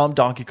music from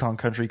Donkey Kong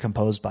Country,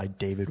 composed by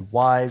David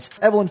Wise,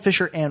 Evelyn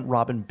Fisher, and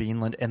Robin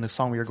Beanland. And the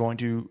song we are going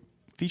to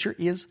feature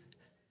is,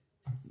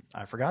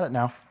 I forgot it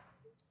now.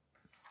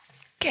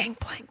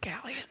 Gangplank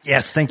Galleon.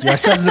 Yes, thank you. I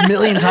said it a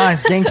million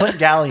times, Gangplank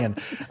Galleon,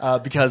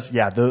 because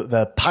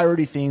the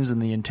piratey themes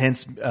and the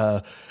intense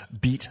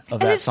beat of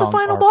that it's song. The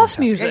final are boss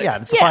fantastic. music.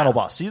 Yeah, it's the final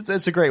boss.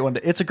 It's a great one.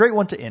 It's a great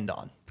one to end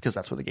on because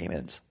that's where the game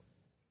ends.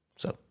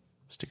 So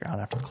stick around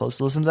after the close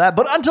to listen to that.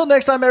 But until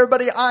next time,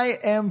 everybody, I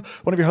am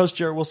one of your hosts,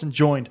 Jared Wilson,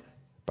 joined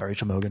by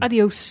Rachel Mogan.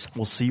 Adios.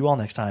 We'll see you all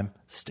next time.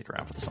 Stick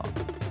around for the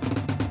song.